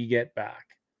than we get back.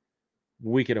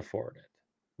 We can afford it.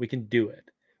 We can do it.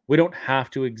 We don't have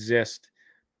to exist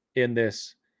in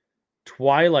this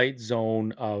twilight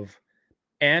zone of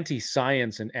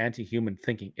anti-science and anti-human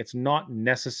thinking. It's not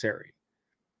necessary.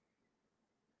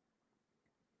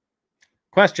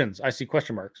 Questions? I see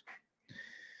question marks.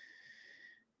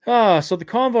 So the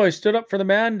convoy stood up for the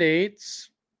mandates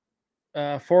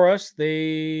for us.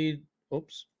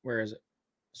 Where is it?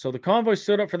 So the convoy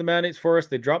stood up for the mandates for us.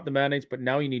 They dropped the mandates, but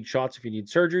now you need shots if you need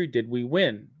surgery. Did we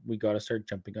win? We got to start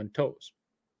jumping on toes.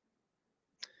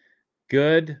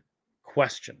 Good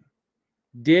question.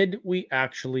 Did we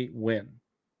actually win?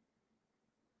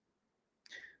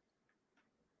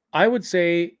 I would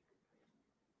say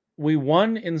we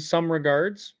won in some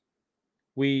regards.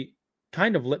 We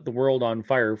kind of lit the world on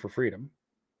fire for freedom,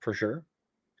 for sure.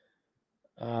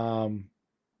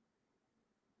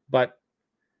 But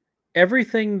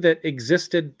everything that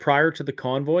existed prior to the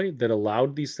convoy that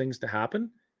allowed these things to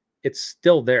happen, it's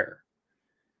still there.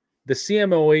 The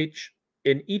CMOH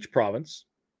in each province,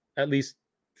 at least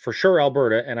for sure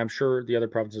Alberta, and I'm sure the other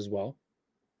provinces as well,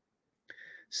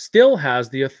 still has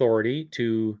the authority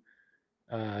to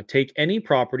take any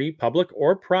property, public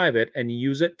or private, and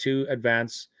use it to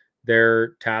advance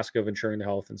their task of ensuring the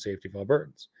health and safety of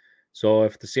Albertans. So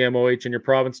if the CMOH in your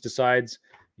province decides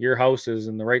your house is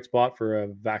in the right spot for a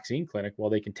vaccine clinic, well,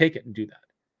 they can take it and do that.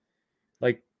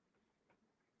 Like,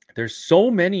 there's so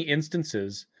many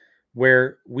instances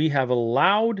where we have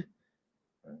allowed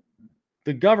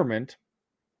the government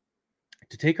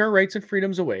to take our rights and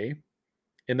freedoms away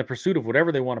in the pursuit of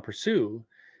whatever they want to pursue,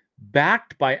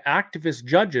 backed by activist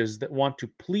judges that want to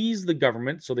please the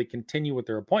government so they continue with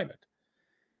their appointment.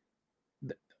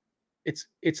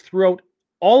 It's throughout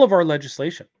all of our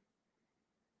legislation.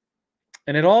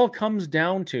 And it all comes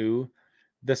down to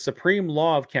the supreme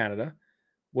law of Canada,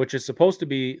 which is supposed to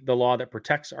be the law that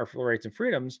protects our rights and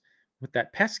freedoms, with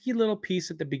that pesky little piece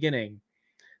at the beginning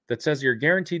that says you're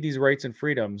guaranteed these rights and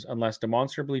freedoms unless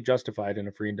demonstrably justified in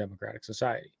a free and democratic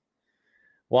society.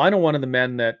 Well, I know one of the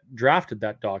men that drafted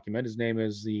that document. His name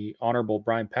is the Honorable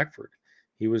Brian Peckford.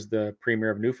 He was the Premier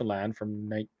of Newfoundland from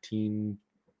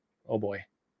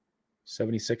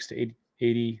 76 to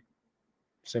 80,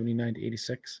 79 to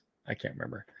 86. I can't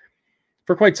remember.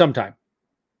 For quite some time.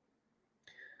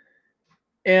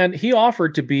 And he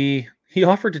offered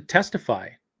to testify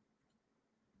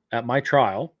at my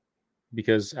trial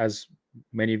because, as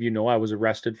many of you know, I was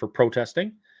arrested for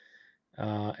protesting,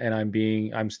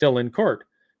 and I'm still in court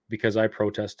because I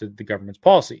protested the government's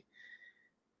policy.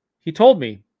 He told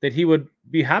me that he would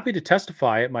be happy to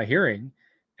testify at my hearing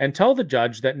and tell the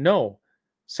judge that no,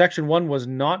 Section 1 was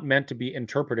not meant to be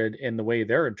interpreted in the way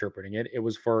they're interpreting it. It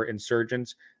was for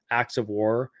insurgents, acts of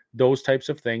war, those types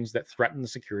of things that threaten the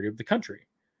security of the country.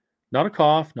 Not a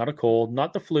cough, not a cold,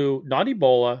 not the flu, not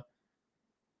Ebola,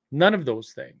 none of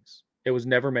those things. It was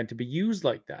never meant to be used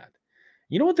like that.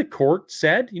 You know what the court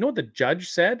said? You know what the judge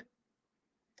said?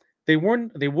 They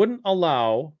wouldn't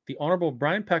allow the Honorable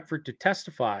Brian Peckford to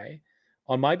testify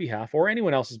on my behalf, or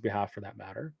anyone else's behalf for that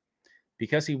matter,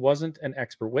 because he wasn't an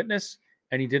expert witness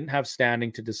and he didn't have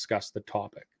standing to discuss the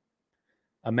topic.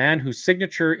 A man whose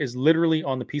signature is literally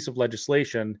on the piece of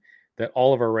legislation that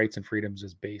all of our rights and freedoms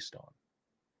is based on.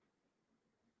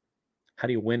 How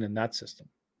do you win in that system?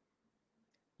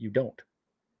 You don't.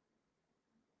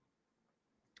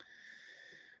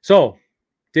 So,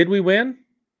 did we win?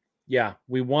 Yeah,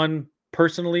 we won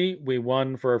personally. We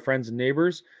won for our friends and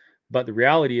neighbors. But the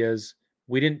reality is,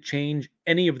 we didn't change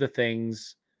any of the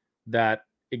things that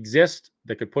exist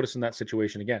that could put us in that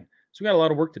situation again. So we got a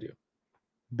lot of work to do.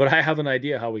 But I have an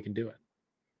idea how we can do it.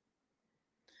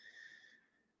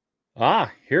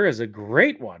 Here is a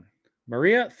great one.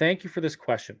 Maria, thank you for this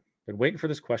question. Been waiting for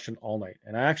this question all night.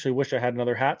 And I actually wish I had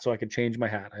another hat so I could change my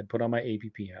hat. I'd put on my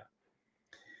APP hat.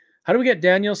 How do we get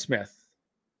Daniel Smith?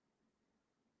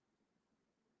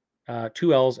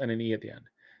 2 L's and an E at the end.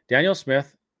 Daniel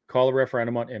Smith, call a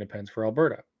referendum on independence for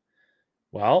Alberta.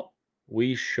 Well,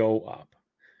 we show up.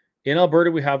 In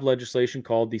Alberta, we have legislation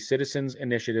called the Citizens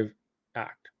Initiative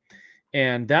Act.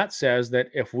 And that says that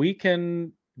if we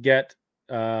can get,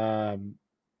 on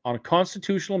a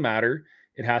constitutional matter,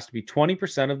 it has to be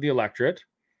 20% of the electorate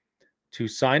to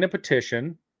sign a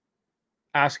petition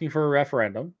asking for a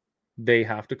referendum. They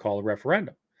have to call a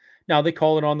referendum. Now, they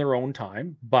call it on their own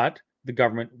time, but the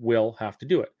government will have to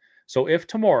do it. So if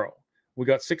tomorrow we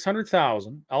got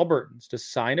 600,000 Albertans to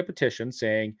sign a petition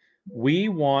saying, we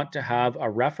want to have a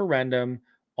referendum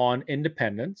on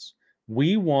independence,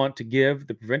 we want to give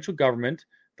the provincial government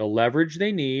the leverage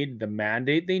they need, the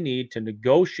mandate they need to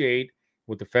negotiate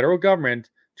with the federal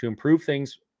government to improve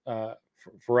things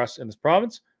for us in this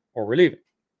province, or we're leaving.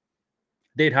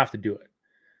 They'd have to do it.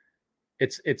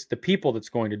 It's the people that's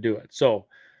going to do it. So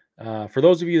for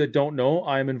those of you that don't know,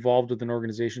 I'm involved with an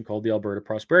organization called the Alberta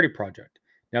Prosperity Project.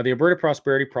 Now, the Alberta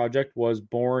Prosperity Project was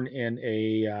born in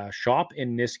a shop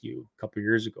in Nisku a couple of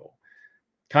years ago,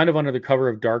 kind of under the cover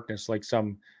of darkness, like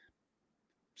some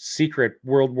secret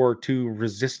World War II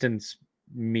resistance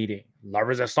meeting, La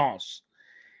Resistance.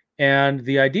 And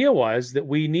the idea was that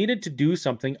we needed to do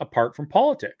something apart from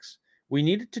politics. We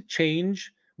needed to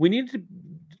change. We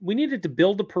needed to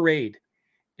build a parade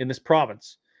in this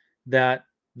province that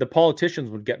the politicians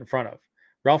would get in front of.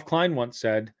 Ralph Klein once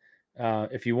said,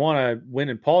 if you want to win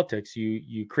in politics,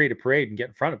 you create a parade and get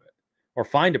in front of it, or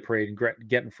find a parade and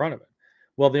get in front of it.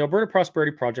 Well, the Alberta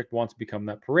Prosperity Project wants to become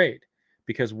that parade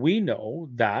because we know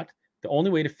that the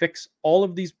only way to fix all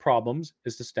of these problems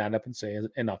is to stand up and say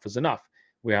enough is enough.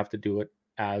 We have to do it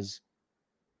as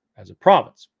a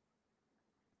province.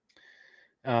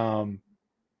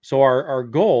 So our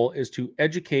goal is to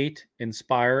educate,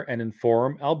 inspire, and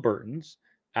inform Albertans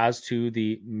as to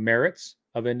the merits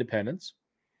of independence,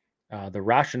 the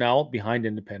rationale behind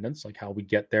independence, like how we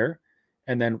get there,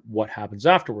 and then what happens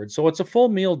afterwards. So it's a full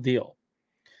meal deal.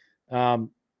 Now,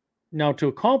 to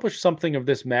accomplish something of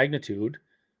this magnitude,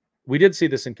 we did see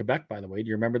this in Quebec, by the way. Do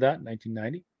you remember that in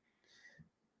 1990?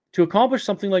 To accomplish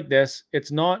something like this,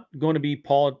 it's not going to be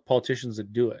politicians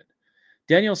that do it.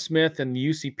 Danielle Smith and the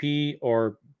UCP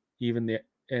or even the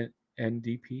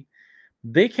NDP,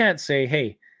 they can't say,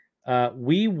 "Hey,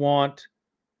 we want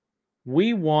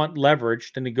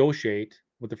leverage to negotiate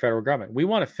with the federal government. We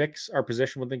want to fix our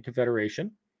position within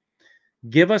Confederation.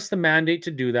 Give us the mandate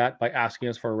to do that by asking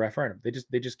us for a referendum."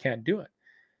 They just can't do it,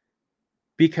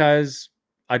 because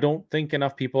I don't think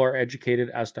enough people are educated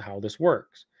as to how this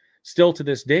works. Still to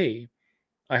this day,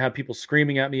 I have people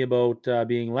screaming at me about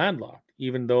being landlocked,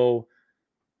 even though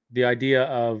the idea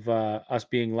of us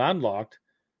being landlocked,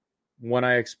 when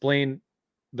I explain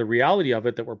the reality of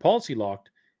it, that we're policy locked,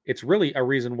 it's really a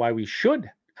reason why we should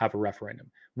have a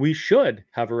referendum. We should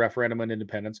have a referendum on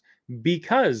independence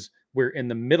because we're in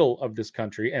the middle of this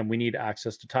country and we need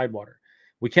access to tidewater.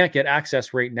 We can't get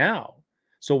access right now.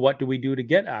 So what do we do to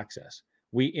get access?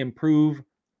 We improve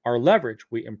our leverage.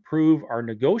 We improve our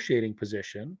negotiating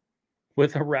position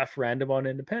with a referendum on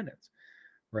independence,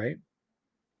 right?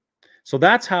 So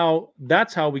that's how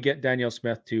we get Danielle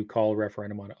Smith to call a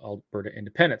referendum on Alberta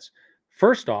independence.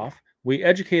 First off, we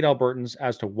educate Albertans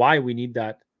as to why we need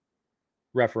that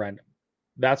referendum.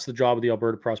 That's the job of the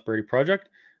Alberta Prosperity Project,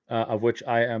 of which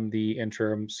I am the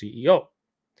interim CEO.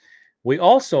 We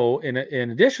also, in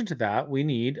addition to that, we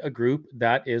need a group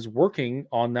that is working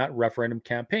on that referendum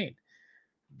campaign,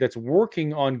 that's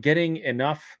working on getting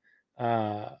enough,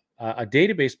 a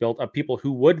database built of people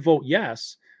who would vote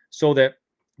yes, so that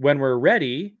when we're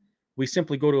ready, we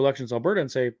simply go to Elections Alberta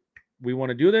and say, we want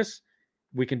to do this.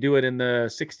 We can do it in the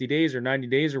 60 days or 90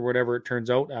 days or whatever it turns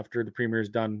out after the premier is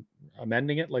done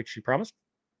amending it like she promised.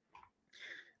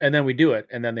 And then we do it,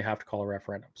 and then they have to call a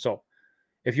referendum. So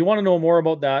if you want to know more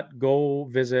about that, go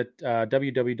visit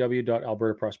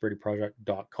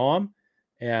www.albertaprosperityproject.com,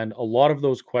 and a lot of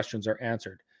those questions are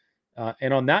answered.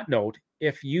 And on that note,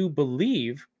 if you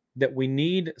believe that we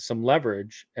need some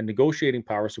leverage and negotiating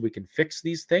power so we can fix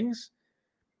these things,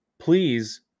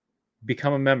 please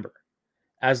become a member.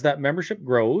 As that membership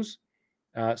grows,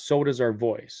 so does our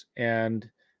voice. And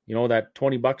you know, that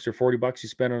 $20 or $40 you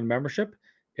spend on a membership,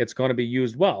 it's going to be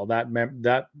used well. That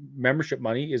membership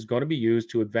money is going to be used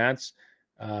to advance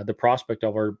the prospect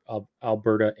of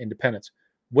Alberta independence,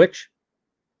 which,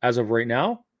 as of right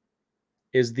now,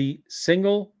 is the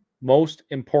single most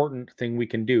important thing we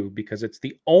can do, because it's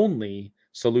the only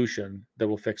solution that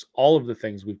will fix all of the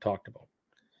things we've talked about.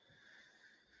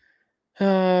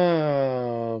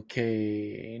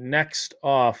 Okay, next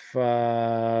off,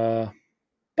 Bunny.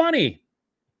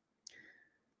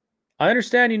 I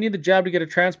understand you need the jab to get a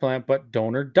transplant, but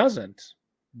donor doesn't.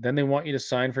 Then they want you to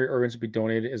sign for your organs to be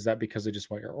donated. Is that because they just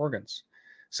want your organs?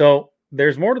 So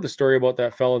there's more to the story about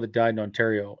that fellow that died in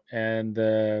Ontario. And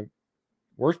the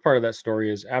worst part of that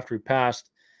story is, after he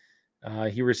passed,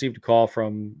 he received a call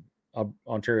from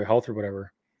Ontario Health or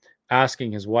whatever,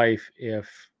 asking his wife if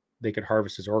they could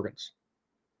harvest his organs.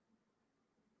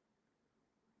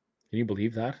 Can you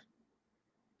believe that?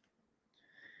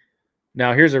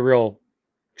 Now, here's a real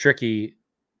tricky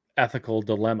ethical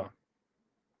dilemma.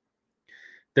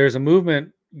 There's a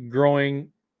movement growing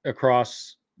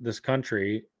across this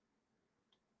country,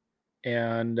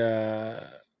 and the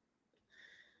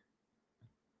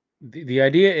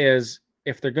idea is,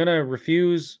 if they're going to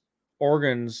refuse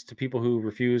organs to people who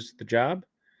refuse the jab,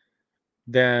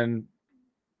 then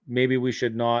maybe we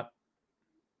should not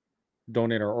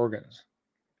donate our organs.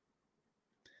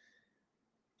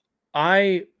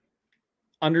 I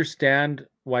understand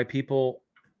why people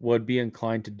would be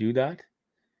inclined to do that,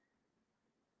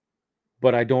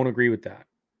 but I don't agree with that.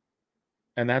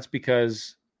 And that's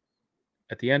because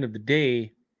at the end of the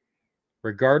day,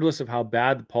 regardless of how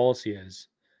bad the policy is,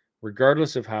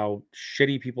 regardless of how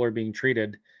shitty people are being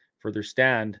treated for their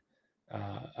stand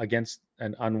against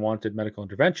an unwanted medical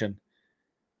intervention,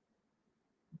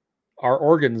 our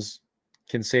organs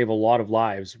can save a lot of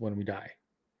lives when we die.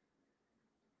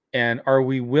 And are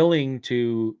we willing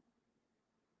to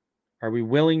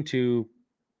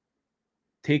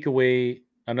take away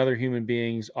another human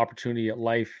being's opportunity at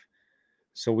life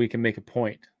so we can make a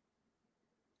point?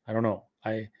 I don't know.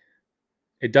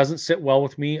 It doesn't sit well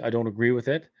with me. I don't agree with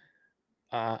it.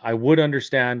 I would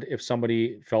understand if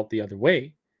somebody felt the other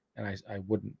way, and I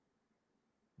wouldn't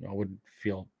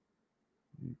be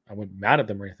mad at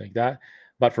them or anything like that.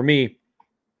 But for me,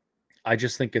 I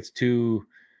just think it's too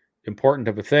important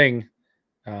of a thing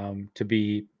to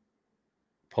be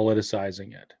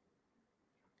politicizing it.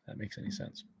 that makes any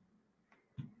sense.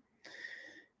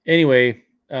 Anyway,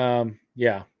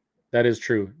 yeah, that is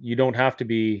true. You don't have to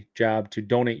be jabbed to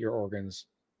donate your organs,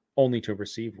 only to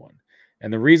receive one.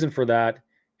 And the reason for that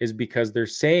is because they're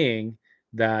saying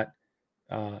that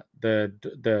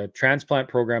the transplant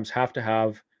programs have to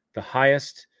have the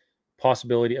highest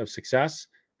possibility of success,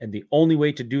 and the only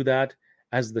way to do that,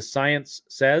 as the science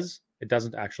says, it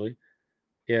doesn't actually,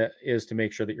 is to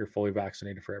make sure that you're fully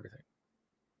vaccinated for everything.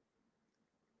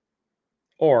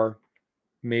 Or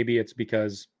maybe it's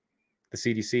because the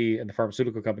CDC and the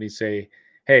pharmaceutical companies say,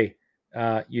 hey,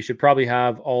 you should probably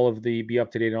be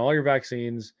up to date on all your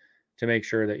vaccines to make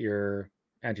sure that your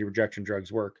anti-rejection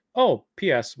drugs work. Oh,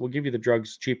 P.S. We'll give you the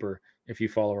drugs cheaper if you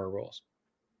follow our rules.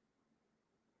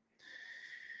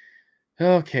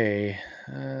 Okay.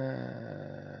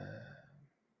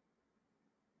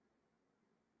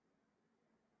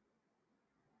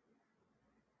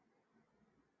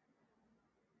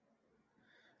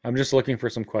 I'm just looking for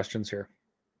some questions here.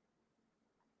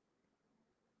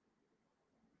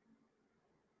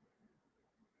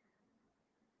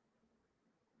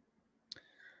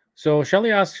 So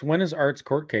Shelley asks, when is Art's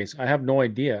court case? I have no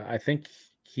idea. I think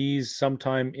he's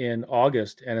sometime in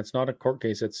August, and it's not a court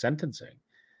case, it's sentencing.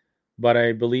 But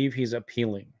I believe he's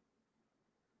appealing.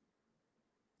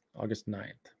 August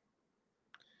 9th.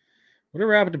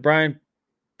 Whatever happened to Brian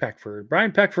Peckford?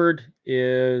 Brian Peckford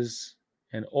is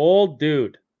an old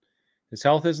dude. His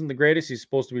health isn't the greatest. He's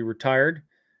supposed to be retired,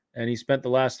 and he spent the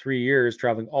last 3 years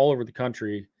traveling all over the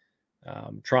country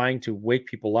trying to wake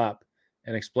people up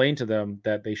and explain to them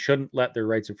that they shouldn't let their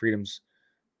rights and freedoms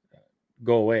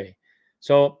go away.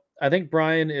 So I think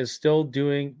Brian is still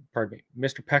doing,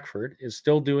 Mr. Peckford is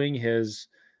still doing his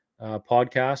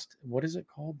podcast. What is it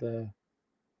called?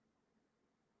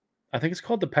 I think it's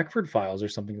called the Peckford Files or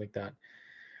something like that.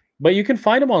 But you can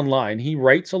find him online. He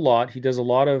writes a lot. He does a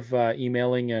lot of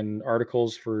emailing and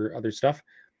articles for other stuff.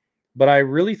 But I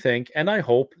really think, and I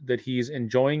hope, that he's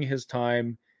enjoying his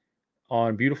time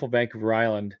on beautiful Vancouver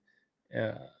Island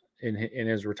in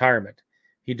his retirement.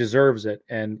 He deserves it.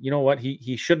 And you know what?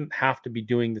 He shouldn't have to be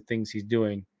doing the things he's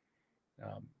doing.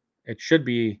 It should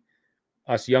be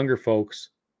us younger folks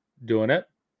doing it.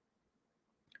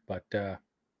 But it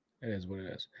is what it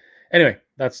is. Anyway,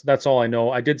 that's all I know.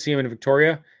 I did see him in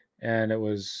Victoria, and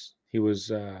he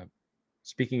was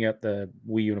speaking at the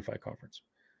We Unify conference.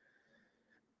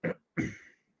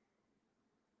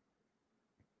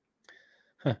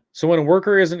 So when a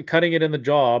worker isn't cutting it in the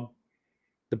job,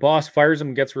 the boss fires him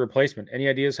and gets a replacement. Any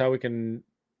ideas we can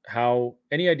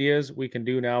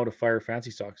do now to fire Fancy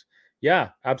Socks? Yeah,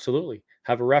 absolutely.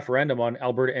 Have a referendum on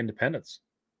Alberta independence.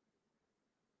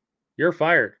 You're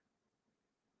fired.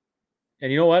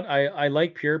 And you know what? I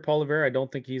like Pierre Poilievre. I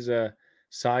don't think he's a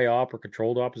PSYOP or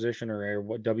controlled opposition or a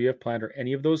WF plant or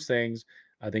any of those things.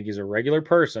 I think he's a regular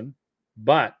person.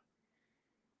 But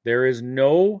there is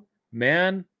no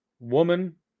man,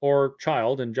 woman, or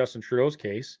child, in Justin Trudeau's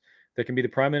case, that can be the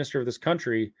prime minister of this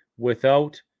country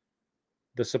without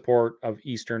the support of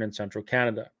Eastern and Central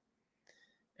Canada.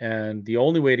 And the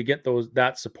only way to get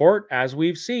that support, as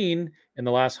we've seen in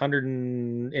the last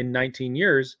 119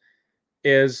 years,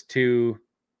 is to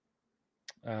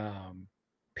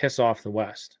piss off the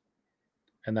West.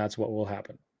 And that's what will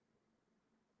happen.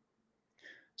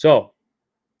 So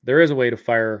there is a way to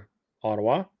fire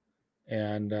Ottawa.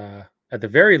 And at the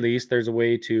very least, there's a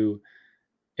way to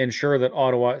ensure that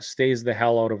Ottawa stays the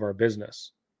hell out of our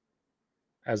business,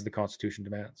 as the Constitution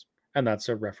demands. And that's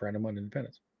a referendum on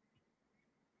independence.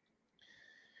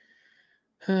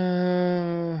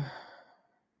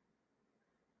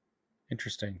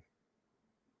 Interesting.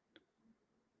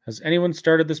 Has anyone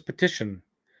started this petition?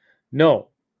 No.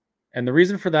 And the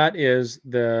reason for that is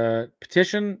the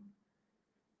petition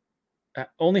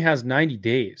only has 90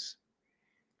 days.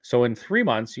 So in 3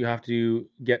 months, you have to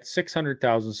get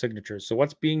 600,000 signatures. So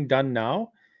what's being done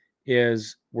now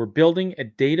is we're building a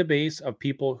database of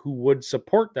people who would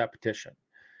support that petition.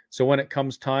 So when it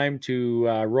comes time to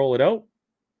roll it out,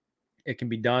 it can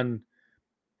be done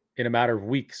in a matter of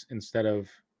weeks instead of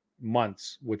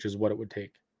months, which is what it would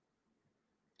take.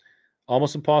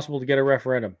 Almost impossible to get a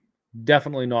referendum.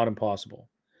 Definitely not impossible.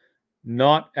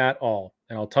 Not at all.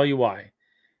 And I'll tell you why.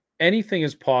 Anything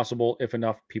is possible if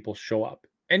enough people show up.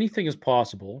 Anything is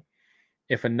possible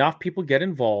if enough people get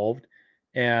involved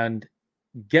and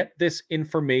get this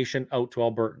information out to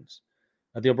Albertans.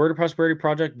 The Alberta Prosperity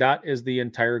Project, that is the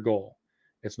entire goal.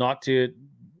 It's not to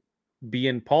be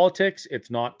in politics. It's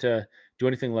not to do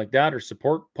anything like that or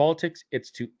support politics.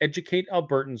 It's to educate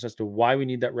Albertans as to why we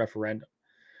need that referendum.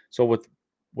 So with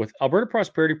Alberta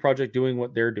Prosperity Project doing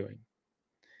what they're doing,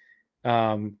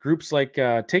 Groups like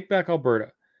Take Back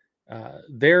Alberta,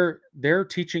 they're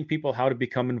teaching people how to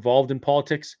become involved in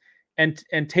politics and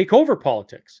take over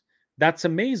politics. That's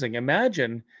amazing.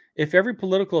 Imagine if every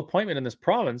political appointment in this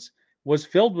province was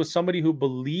filled with somebody who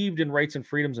believed in rights and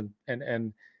freedoms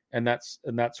and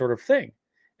that sort of thing.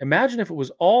 Imagine if it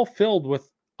was all filled with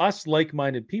us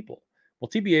like-minded people. Well,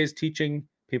 TBA is teaching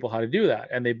people how to do that,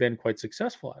 and they've been quite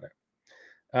successful at it.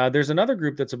 There's another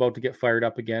group that's about to get fired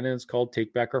up again, and it's called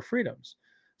Take Back Our Freedoms.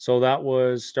 So that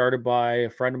was started by a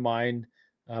friend of mine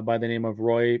by the name of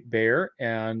Roy Baer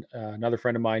and another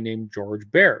friend of mine named George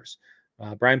Bears.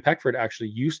 Brian Peckford actually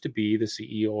used to be the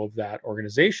CEO of that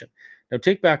organization. Now,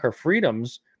 Take Back Our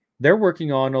Freedoms, they're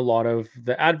working on a lot of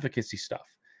the advocacy stuff.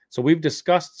 So we've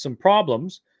discussed some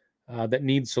problems that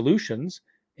need solutions.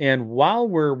 And while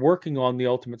we're working on the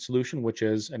ultimate solution, which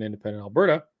is an independent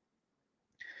Alberta,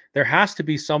 there has to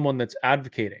be someone that's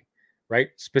advocating, right?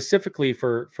 Specifically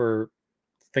for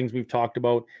things we've talked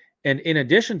about. And in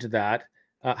addition to that,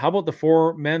 how about the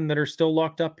 4 men that are still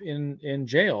locked up in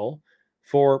jail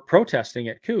for protesting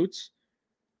at Coots,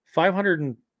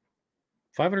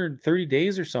 530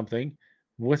 days or something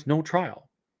with no trial?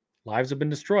 Lives have been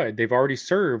destroyed. They've already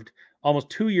served almost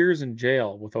 2 years in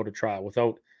jail without a trial,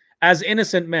 as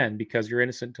innocent men, because you're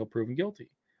innocent until proven guilty.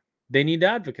 They need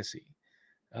advocacy.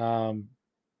 The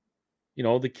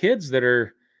kids that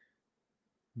are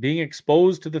being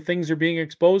exposed to the things they're being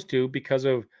exposed to because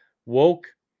of woke,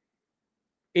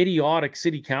 idiotic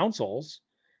city councils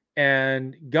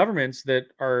and governments that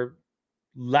are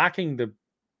lacking the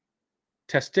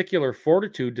testicular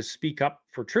fortitude to speak up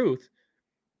for truth.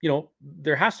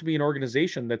 There has to be an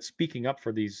organization that's speaking up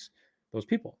for those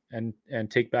people, and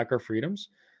Take Back Our Freedoms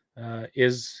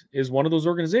is one of those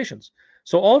organizations.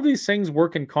 So all of these things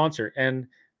work in concert, and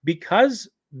because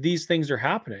these things are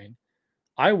happening,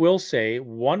 I will say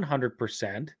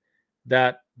 100%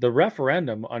 that the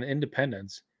referendum on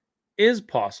independence is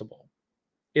possible.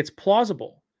 It's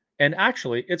plausible. And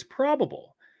actually, it's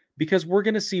probable, because we're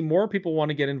going to see more people want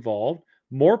to get involved.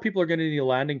 More people are going to need a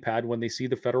landing pad when they see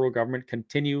the federal government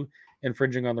continue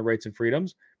infringing on the rights and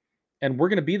freedoms. And we're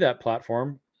going to be that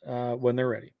platform when they're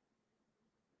ready.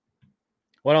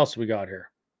 What else we got here?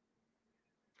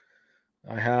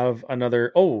 I have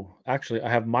another, actually, I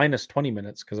have minus 20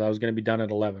 minutes because I was going to be done at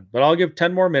 11. But I'll give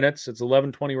 10 more minutes. It's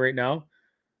 11:20 right now.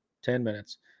 10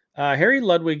 minutes. Harry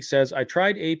Ludwig says, I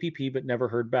tried APP but never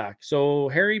heard back. So,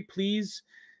 Harry, please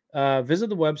visit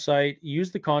the website,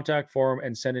 use the contact form,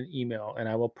 and send an email. And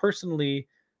I will personally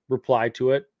reply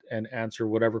to it and answer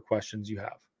whatever questions you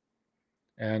have.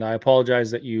 And I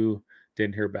apologize that you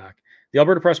didn't hear back. The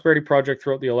Alberta Prosperity Project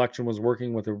throughout the election was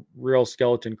working with a real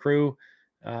skeleton crew.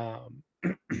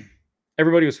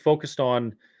 Everybody was focused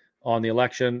on the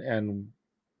election, and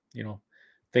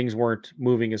things weren't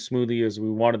moving as smoothly as we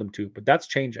wanted them to, but that's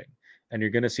changing, and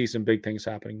you're going to see some big things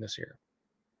happening this year.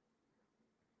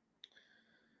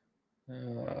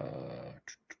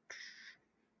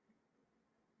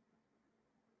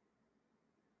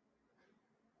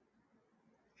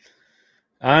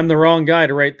 I'm the wrong guy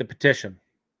to write the petition.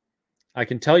 I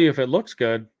can tell you if it looks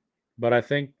good, but I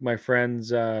think my friends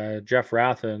Jeff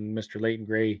Rath and Mr. Leighton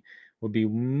Gray would be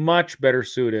much better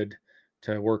suited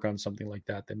to work on something like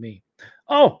that than me.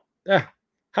 Oh,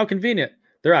 how convenient.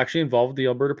 They're actually involved with the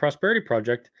Alberta Prosperity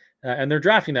Project, and they're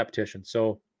drafting that petition.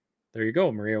 So there you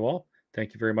go, Maria Wall.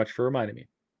 Thank you very much for reminding me.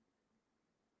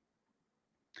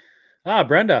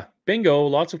 Brenda, bingo.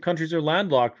 Lots of countries are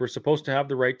landlocked. We're supposed to have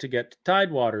the right to get to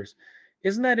tidewaters.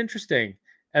 Isn't that interesting?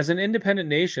 As an independent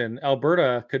nation,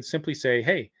 Alberta could simply say,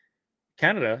 hey,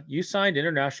 Canada, you signed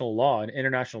international law, an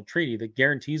international treaty that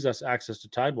guarantees us access to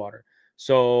tidewater.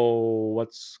 So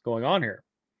what's going on here?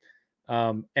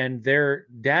 And their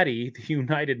daddy, the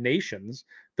United Nations,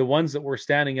 the ones that were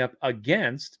standing up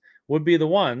against, would be the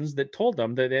ones that told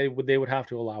them that they would have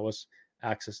to allow us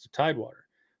access to tidewater.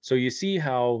 So you see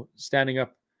how standing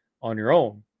up on your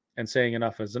own and saying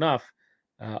enough is enough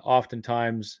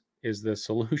oftentimes is the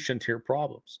solution to your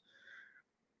problems.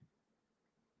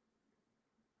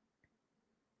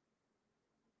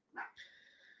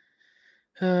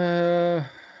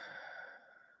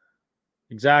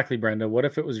 Exactly, Brenda. What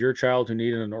if it was your child who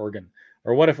needed an organ?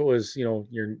 Or what if it was, your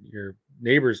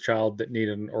neighbor's child that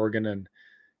needed an organ, and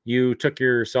you took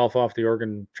yourself off the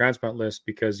organ transplant list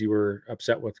because you were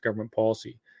upset with government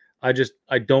policy? I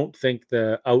don't think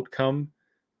the outcome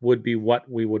would be what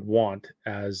we would want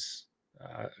as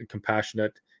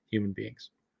compassionate human beings.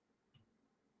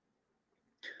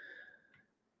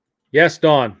 Yes,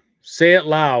 Dawn, say it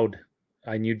loud.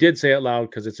 And you did say it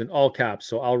loud because it's in all caps,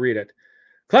 so I'll read it.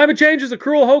 Climate change is a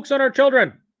cruel hoax on our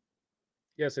children.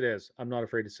 Yes, it is. I'm not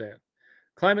afraid to say it.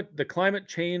 The climate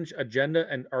change agenda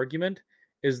and argument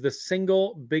is the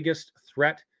single biggest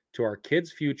threat to our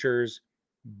kids' futures,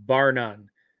 bar none.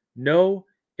 No,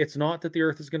 it's not that the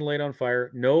earth is going to light on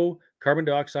fire. No, carbon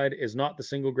dioxide is not the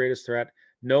single greatest threat.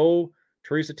 No,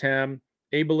 Theresa Tam,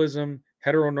 ableism,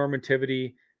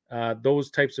 heteronormativity, those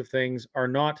types of things are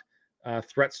not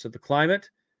threats to the climate.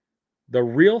 The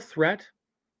real threat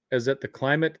is that the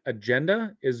climate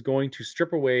agenda is going to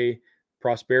strip away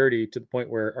prosperity to the point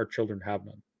where our children have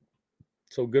none.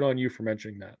 So good on you for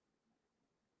mentioning that.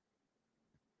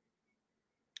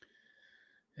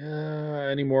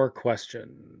 Any more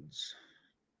questions?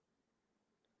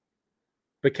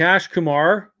 Bikash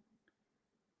Kumar,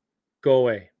 go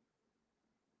away.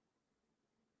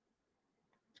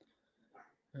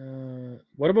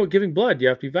 What about giving blood? You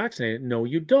have to be vaccinated. No,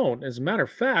 you don't. As a matter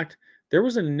of fact, there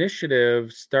was an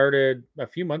initiative started a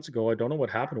few months ago. I don't know what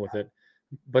happened with it,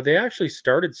 but they actually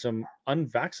started some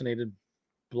unvaccinated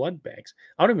blood banks.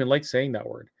 I don't even like saying that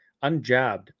word.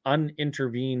 Unjabbed,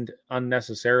 unintervened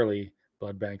unnecessarily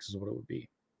blood banks is what it would be.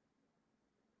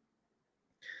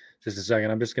 Just a second.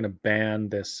 I'm just going to ban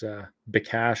this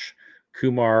Bikash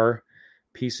Kumar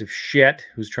piece of shit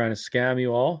who's trying to scam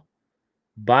you all.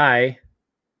 Bye.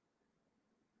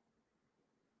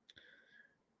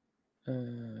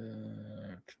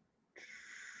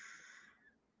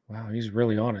 Wow, he's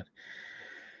really on it.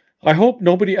 I hope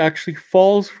nobody actually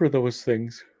falls for those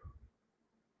things.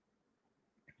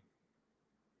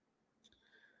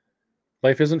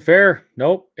 Life isn't fair.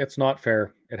 Nope, it's not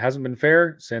fair. It hasn't been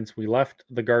fair since we left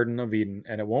the Garden of Eden,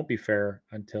 and it won't be fair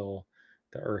until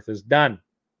the earth is done.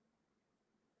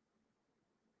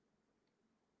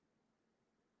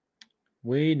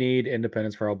 We need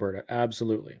independence for Alberta.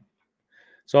 Absolutely.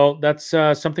 So that's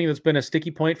something that's been a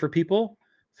sticky point for people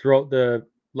throughout the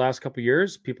last couple of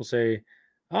years. People say,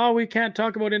 oh, we can't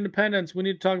talk about independence. We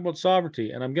need to talk about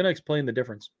sovereignty. And I'm going to explain the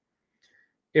difference.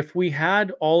 If we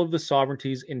had all of the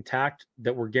sovereignties intact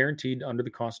that were guaranteed under the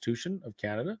Constitution of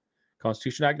Canada,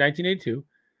 Constitution Act 1982,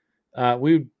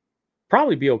 we would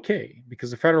probably be okay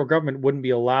because the federal government wouldn't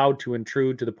be allowed to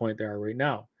intrude to the point they are right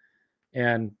now.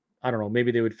 And I don't know,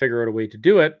 maybe they would figure out a way to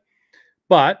do it.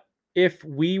 But if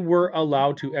we were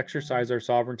allowed to exercise our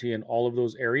sovereignty in all of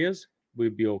those areas,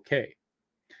 we'd be okay.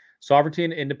 Sovereignty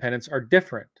and independence are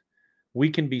different. We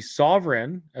can be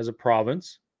sovereign as a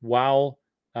province while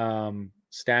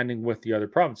standing with the other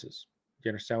provinces. Do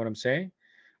you understand what I'm saying?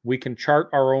 We can chart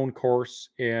our own course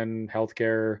in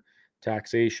healthcare,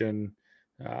 taxation,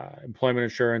 employment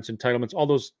insurance, entitlements, all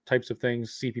those types of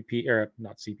things, CPP, or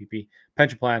not CPP,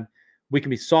 pension plan. We can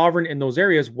be sovereign in those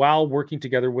areas while working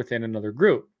together within another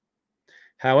group.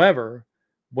 However,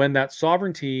 when that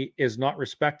sovereignty is not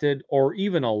respected or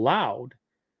even allowed,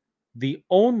 the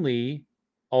only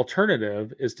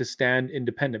alternative is to stand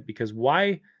independent, because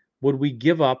why would we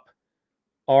give up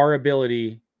our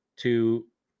ability to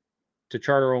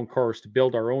chart our own course, to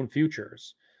build our own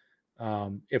futures,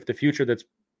 if the future that's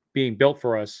being built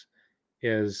for us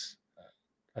is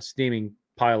a steaming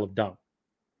pile of dung,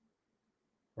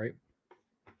 right?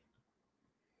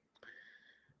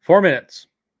 4 minutes.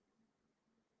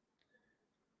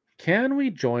 Can we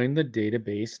join the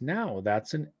database now?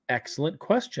 That's an excellent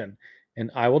question. And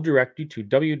I will direct you to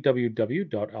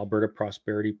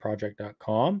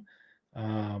www.albertaprosperityproject.com.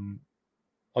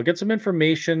 I'll get some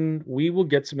information. We will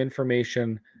get some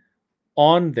information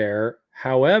on there.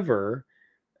 However,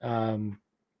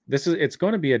 it's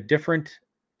going to be a different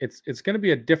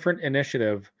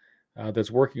initiative that's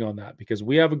working on that, because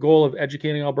we have a goal of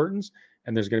educating Albertans,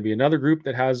 and there's going to be another group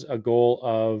that has a goal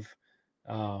of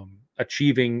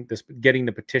achieving this, getting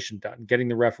the petition done, getting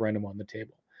the referendum on the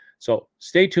table. So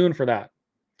stay tuned for that.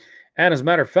 And as a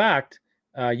matter of fact,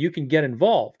 you can get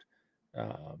involved.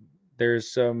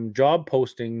 There's some job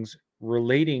postings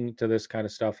relating to this kind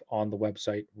of stuff on the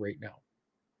website right now.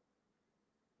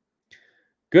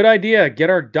 Good idea.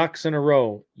 Get our ducks in a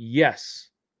row. Yes.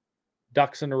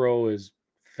 Ducks in a row is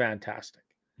fantastic.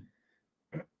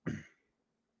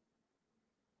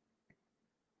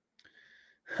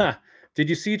 Huh. Did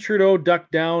you see Trudeau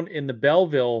duck down in the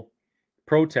Belleville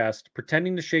protest,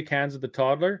 pretending to shake hands with the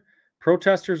toddler?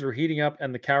 Protesters were heating up,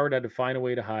 and the coward had to find a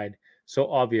way to hide.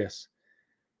 So obvious.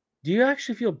 Do you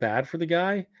actually feel bad for the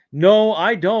guy? No,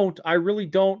 I don't. I really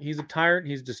don't. He's a tyrant.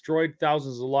 He's destroyed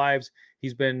thousands of lives.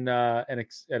 He's been an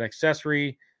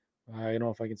accessory. I don't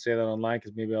know if I can say that online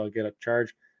because maybe I'll get a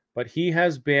charge. But he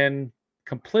has been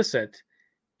complicit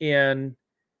in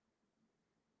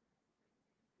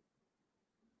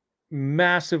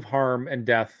massive harm and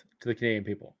death to the Canadian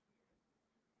people.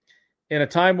 In a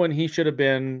time when he should have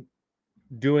been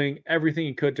doing everything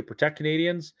he could to protect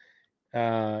Canadians,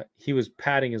 he was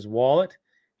padding his wallet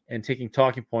and taking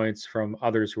talking points from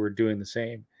others who were doing the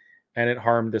same, and it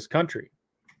harmed this country.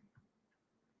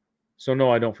 So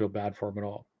no, I don't feel bad for him at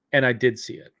all. And I did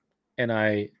see it, and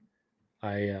I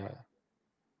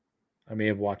may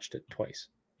have watched it twice.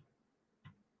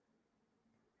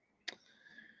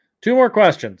 2 more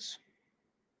questions.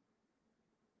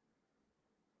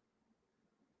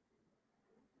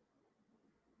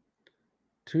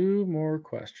 Two more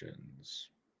questions.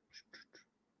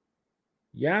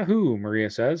 Yahoo, Maria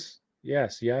says.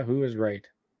 Yes, Yahoo is right.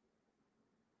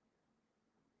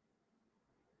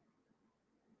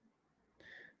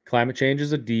 Climate change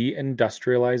is a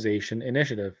deindustrialization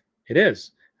initiative. It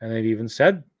is, and they've even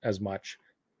said as much.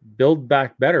 Build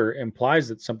back better implies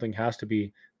that something has to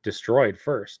be destroyed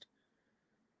first.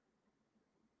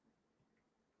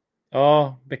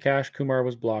 Oh, Bikash Kumar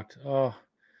was blocked. Oh,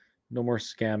 no more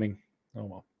scamming. Oh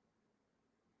well.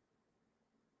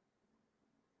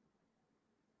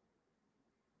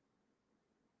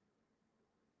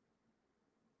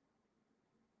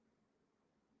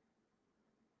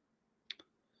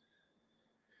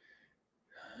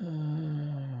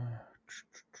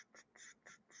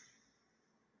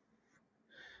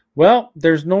 Well,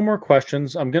 there's no more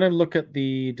questions. I'm going to look at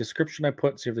the description I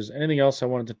put, see if there's anything else I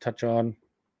wanted to touch on.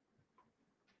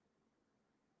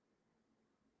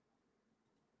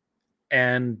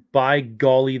 And by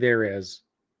golly, there is.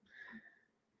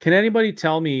 Can anybody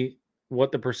tell me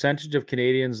what the percentage of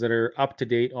Canadians that are up to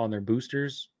date on their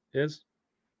boosters is?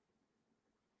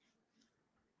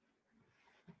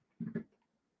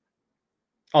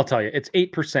 I'll tell you, it's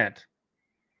 8%.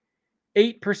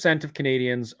 8% of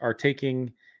Canadians are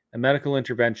taking a medical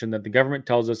intervention that the government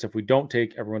tells us if we don't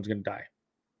take, everyone's going to die.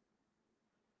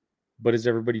 But is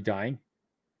everybody dying?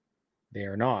 They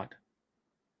are not.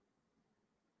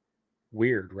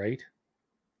 Weird, right?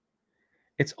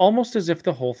 It's almost as if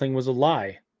the whole thing was a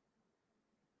lie.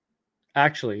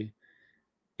 Actually,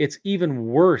 it's even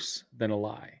worse than a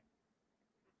lie.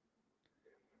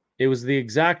 It was the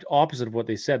exact opposite of what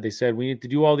they said. They said, we need to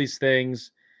do all these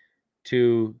things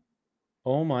to,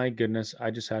 oh my goodness,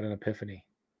 I just had an epiphany.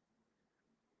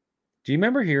 Do you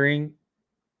remember hearing,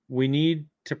 we need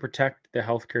to protect the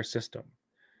healthcare system?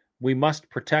 We must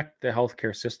protect the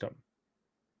healthcare system.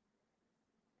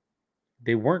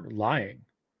 They weren't lying.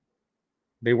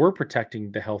 They were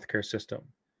protecting the healthcare system.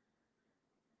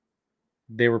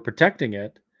 They were protecting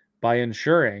it by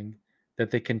ensuring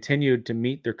that they continued to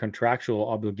meet their contractual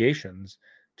obligations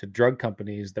to drug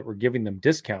companies that were giving them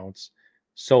discounts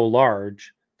so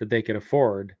large that they could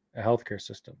afford a healthcare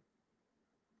system.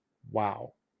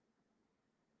 Wow.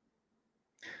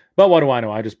 But what do I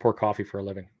know? I just pour coffee for a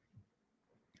living.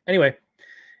 Anyway,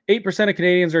 8% of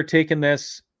Canadians are taking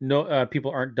this. No,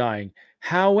 people aren't dying.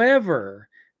 However,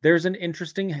 there's an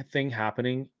interesting thing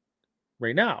happening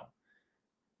right now.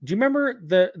 Do you remember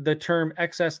the term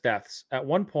excess deaths? At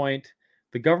one point,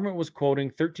 the government was quoting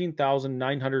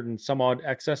 13,900 and some odd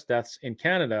excess deaths in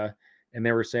Canada, and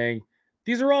they were saying,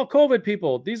 these are all COVID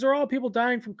people. These are all people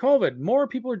dying from COVID. More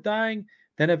people are dying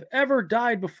than have ever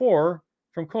died before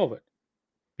from COVID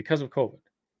because of COVID.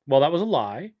 Well, that was a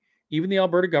lie. Even the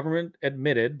Alberta government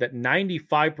admitted that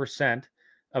 95%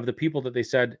 of the people that they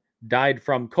said died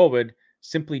from COVID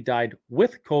simply died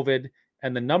with COVID,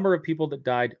 and the number of people that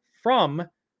died from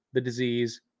the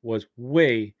disease was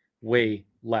way, way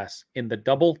less, in the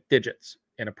double digits,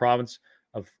 in a province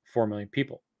of 4 million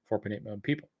people, 4.8 million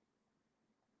people.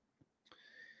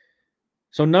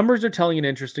 So numbers are telling an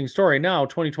interesting story. Now,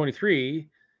 2023,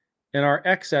 and our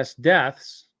excess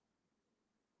deaths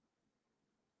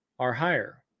are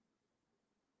higher.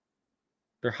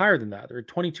 They're higher than that. They're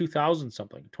 22,000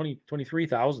 something,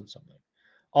 23,000 something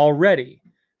already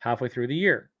halfway through the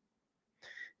year.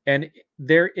 And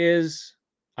there is,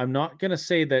 I'm not going to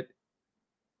say that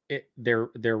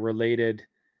they're related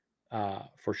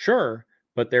for sure,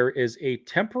 but there is a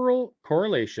temporal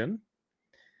correlation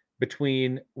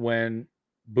between when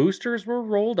boosters were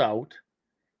rolled out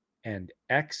and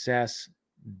excess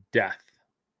death.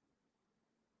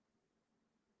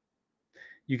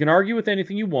 You can argue with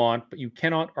anything you want, but you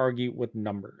cannot argue with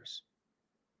numbers.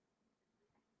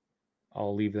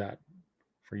 I'll leave that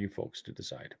for you folks to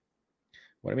decide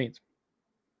what it means.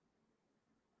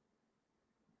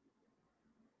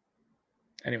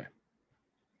 Anyway,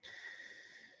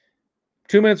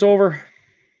 2 minutes over.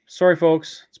 Sorry,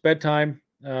 folks. It's bedtime.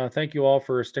 Thank you all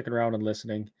for sticking around and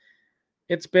listening.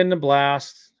 It's been a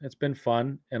blast. It's been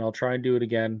fun, and I'll try and do it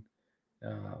again.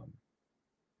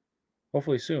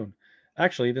 Hopefully soon.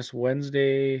 Actually, this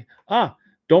Wednesday.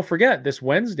 Don't forget, this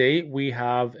Wednesday we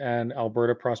have an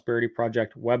Alberta Prosperity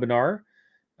Project webinar.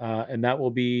 and that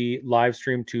will be live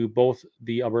streamed to both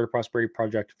the Alberta Prosperity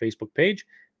Project Facebook page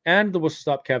and the Whistle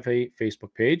Stop Cafe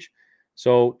Facebook page.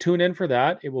 So tune in for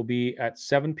that. It will be at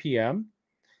 7 p.m.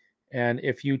 And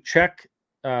if you check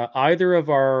either of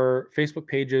our Facebook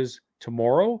pages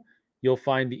tomorrow, you'll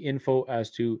find the info as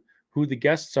to who the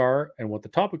guests are and what the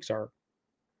topics are.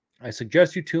 I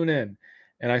suggest you tune in.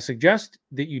 And I suggest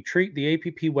that you treat the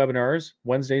APP webinars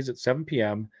Wednesdays at 7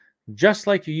 p.m. just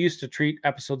like you used to treat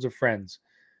episodes of Friends.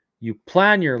 You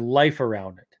plan your life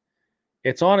around it.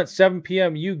 It's on at 7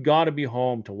 p.m. You got to be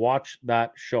home to watch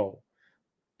that show.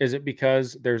 Is it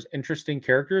because there's interesting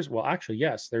characters? Well, actually,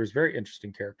 yes, there's very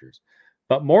interesting characters.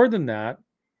 But more than that,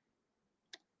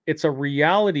 it's a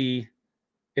reality.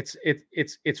 It's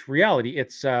reality.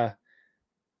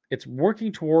 It's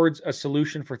working towards a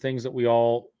solution for things that we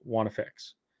all want to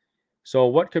fix. So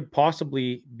what could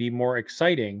possibly be more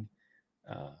exciting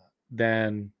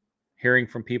than hearing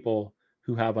from people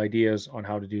who have ideas on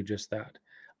how to do just that?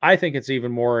 I think it's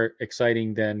even more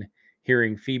exciting than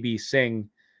hearing Phoebe sing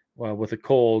with a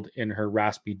cold in her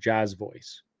raspy jazz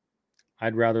voice.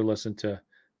 I'd rather listen to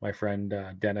my friend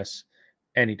Dennis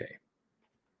any day.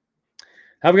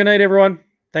 Have a good night, everyone.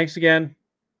 Thanks again.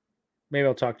 Maybe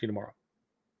I'll talk to you tomorrow.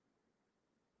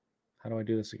 How do I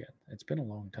do this again? It's been a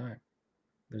long time.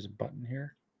 There's a button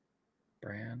here.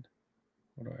 Brand.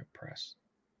 What do I press?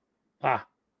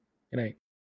 Good night.